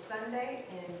graduation Sunday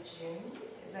in June.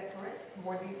 Is that correct?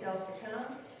 More details to come.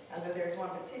 I know there's one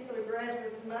particular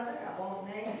graduate's mother, I won't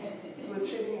name, who is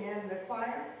sitting in the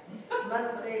choir.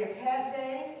 Mother's Day is Hat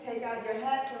Day. Take out your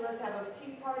hats and let's have a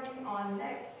tea party on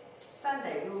next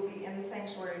Sunday. We will be in the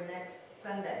sanctuary next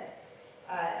Sunday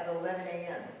at 11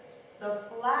 a.m. The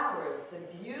flowers, the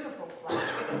beautiful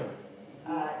flowers,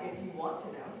 if you want to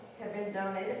know, have been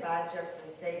donated by Jefferson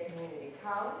State Community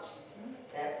College.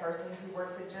 That person who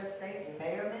works at Jeff State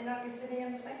may or may not be sitting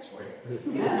in the sanctuary.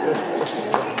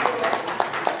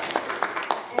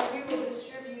 And we will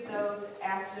distribute those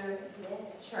after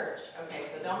church. Okay,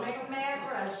 so don't make a mad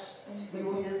rush. We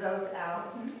will give those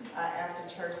out after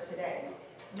church today.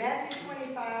 Matthew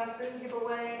 25 food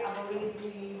giveaway. I believe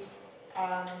the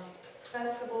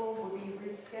festival will be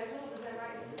rescheduled. Is that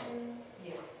right, Ms. Taylor?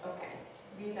 Yes. Okay.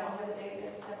 We don't have a date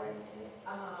yet. Is that right, Ms. Taylor?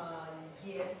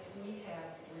 Yes, we have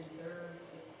reserved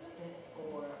equipment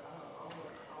for all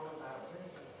of our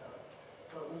rental stuff,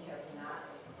 but we have not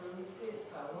approved it,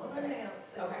 so I won't announce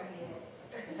it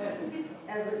yet.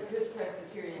 As a good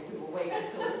Presbyterian, we will wait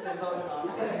until it's been voted on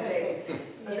for the date.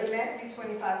 But the Matthew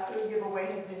 25 food giveaway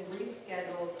has been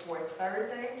rescheduled for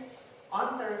Thursday.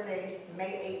 On Thursday,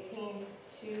 May 18th,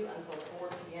 2 until 4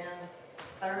 p.m.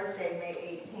 Thursday, May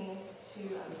 18th,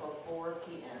 2 until 4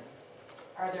 p.m.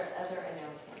 Are there other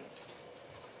announcements?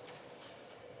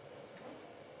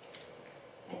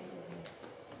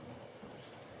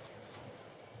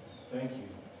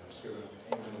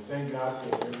 Thank God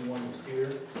for everyone who's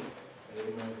here.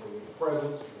 Amen. For your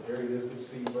presence. There it is. Good to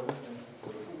see you, brother. Thank you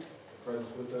for your presence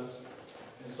with us.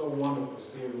 It's so wonderful to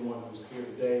see everyone who's here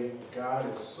today. God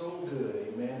is so good.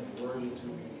 Amen. And worthy to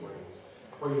be praised.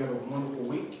 Pray you have a wonderful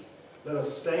week. Let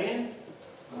us stand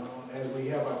as we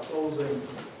have our closing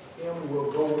hymn.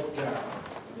 We'll go with God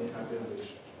in our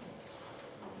benediction.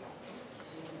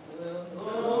 We'll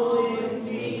go in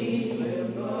peace, we'll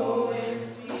go in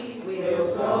peace,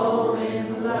 we'll go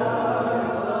in love,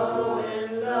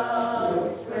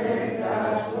 spread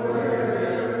God's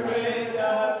word,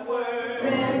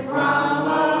 sent from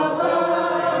above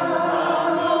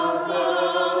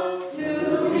to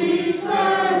be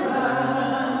servants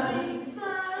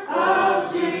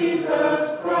of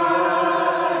Jesus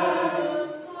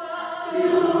Christ, to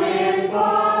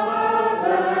inform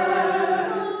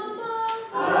others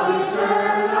of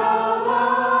eternal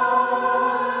life.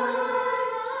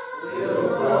 We'll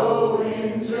go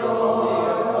in joy,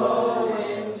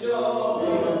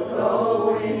 we'll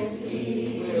go in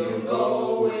peace, we'll go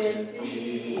in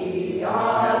peace. We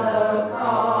are the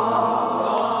call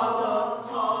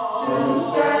to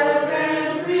serve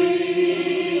and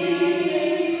preach,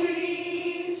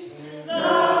 the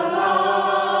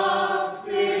lost,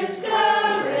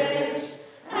 discouraged,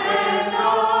 and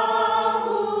all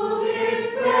who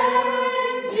despair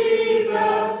in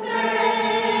Jesus'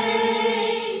 name.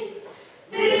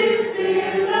 This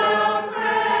is our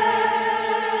prayer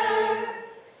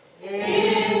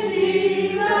in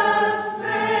Jesus'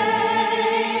 name.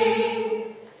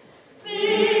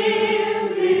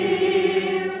 This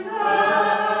is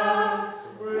our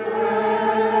prayer.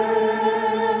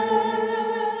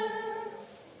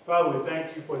 Father, we thank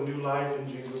you for new life in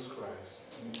Jesus Christ.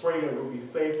 We pray that we'll be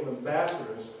faithful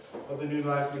ambassadors of the new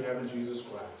life we have in Jesus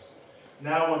Christ.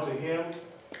 Now unto him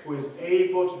who is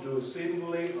able to do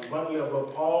exceedingly abundantly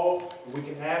above all that we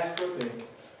can ask or think,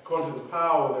 according to the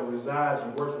power that resides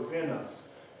and works within us.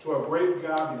 To our great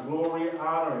God be glory,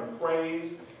 honor, and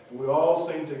praise. And we all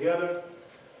sing together.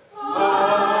 Amen.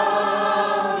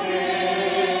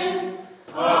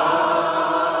 Amen.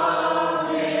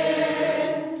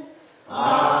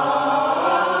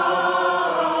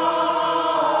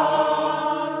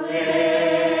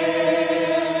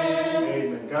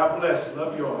 Amen. God bless.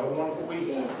 Love you all. Have a wonderful week.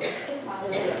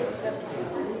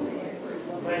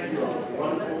 Thank you all.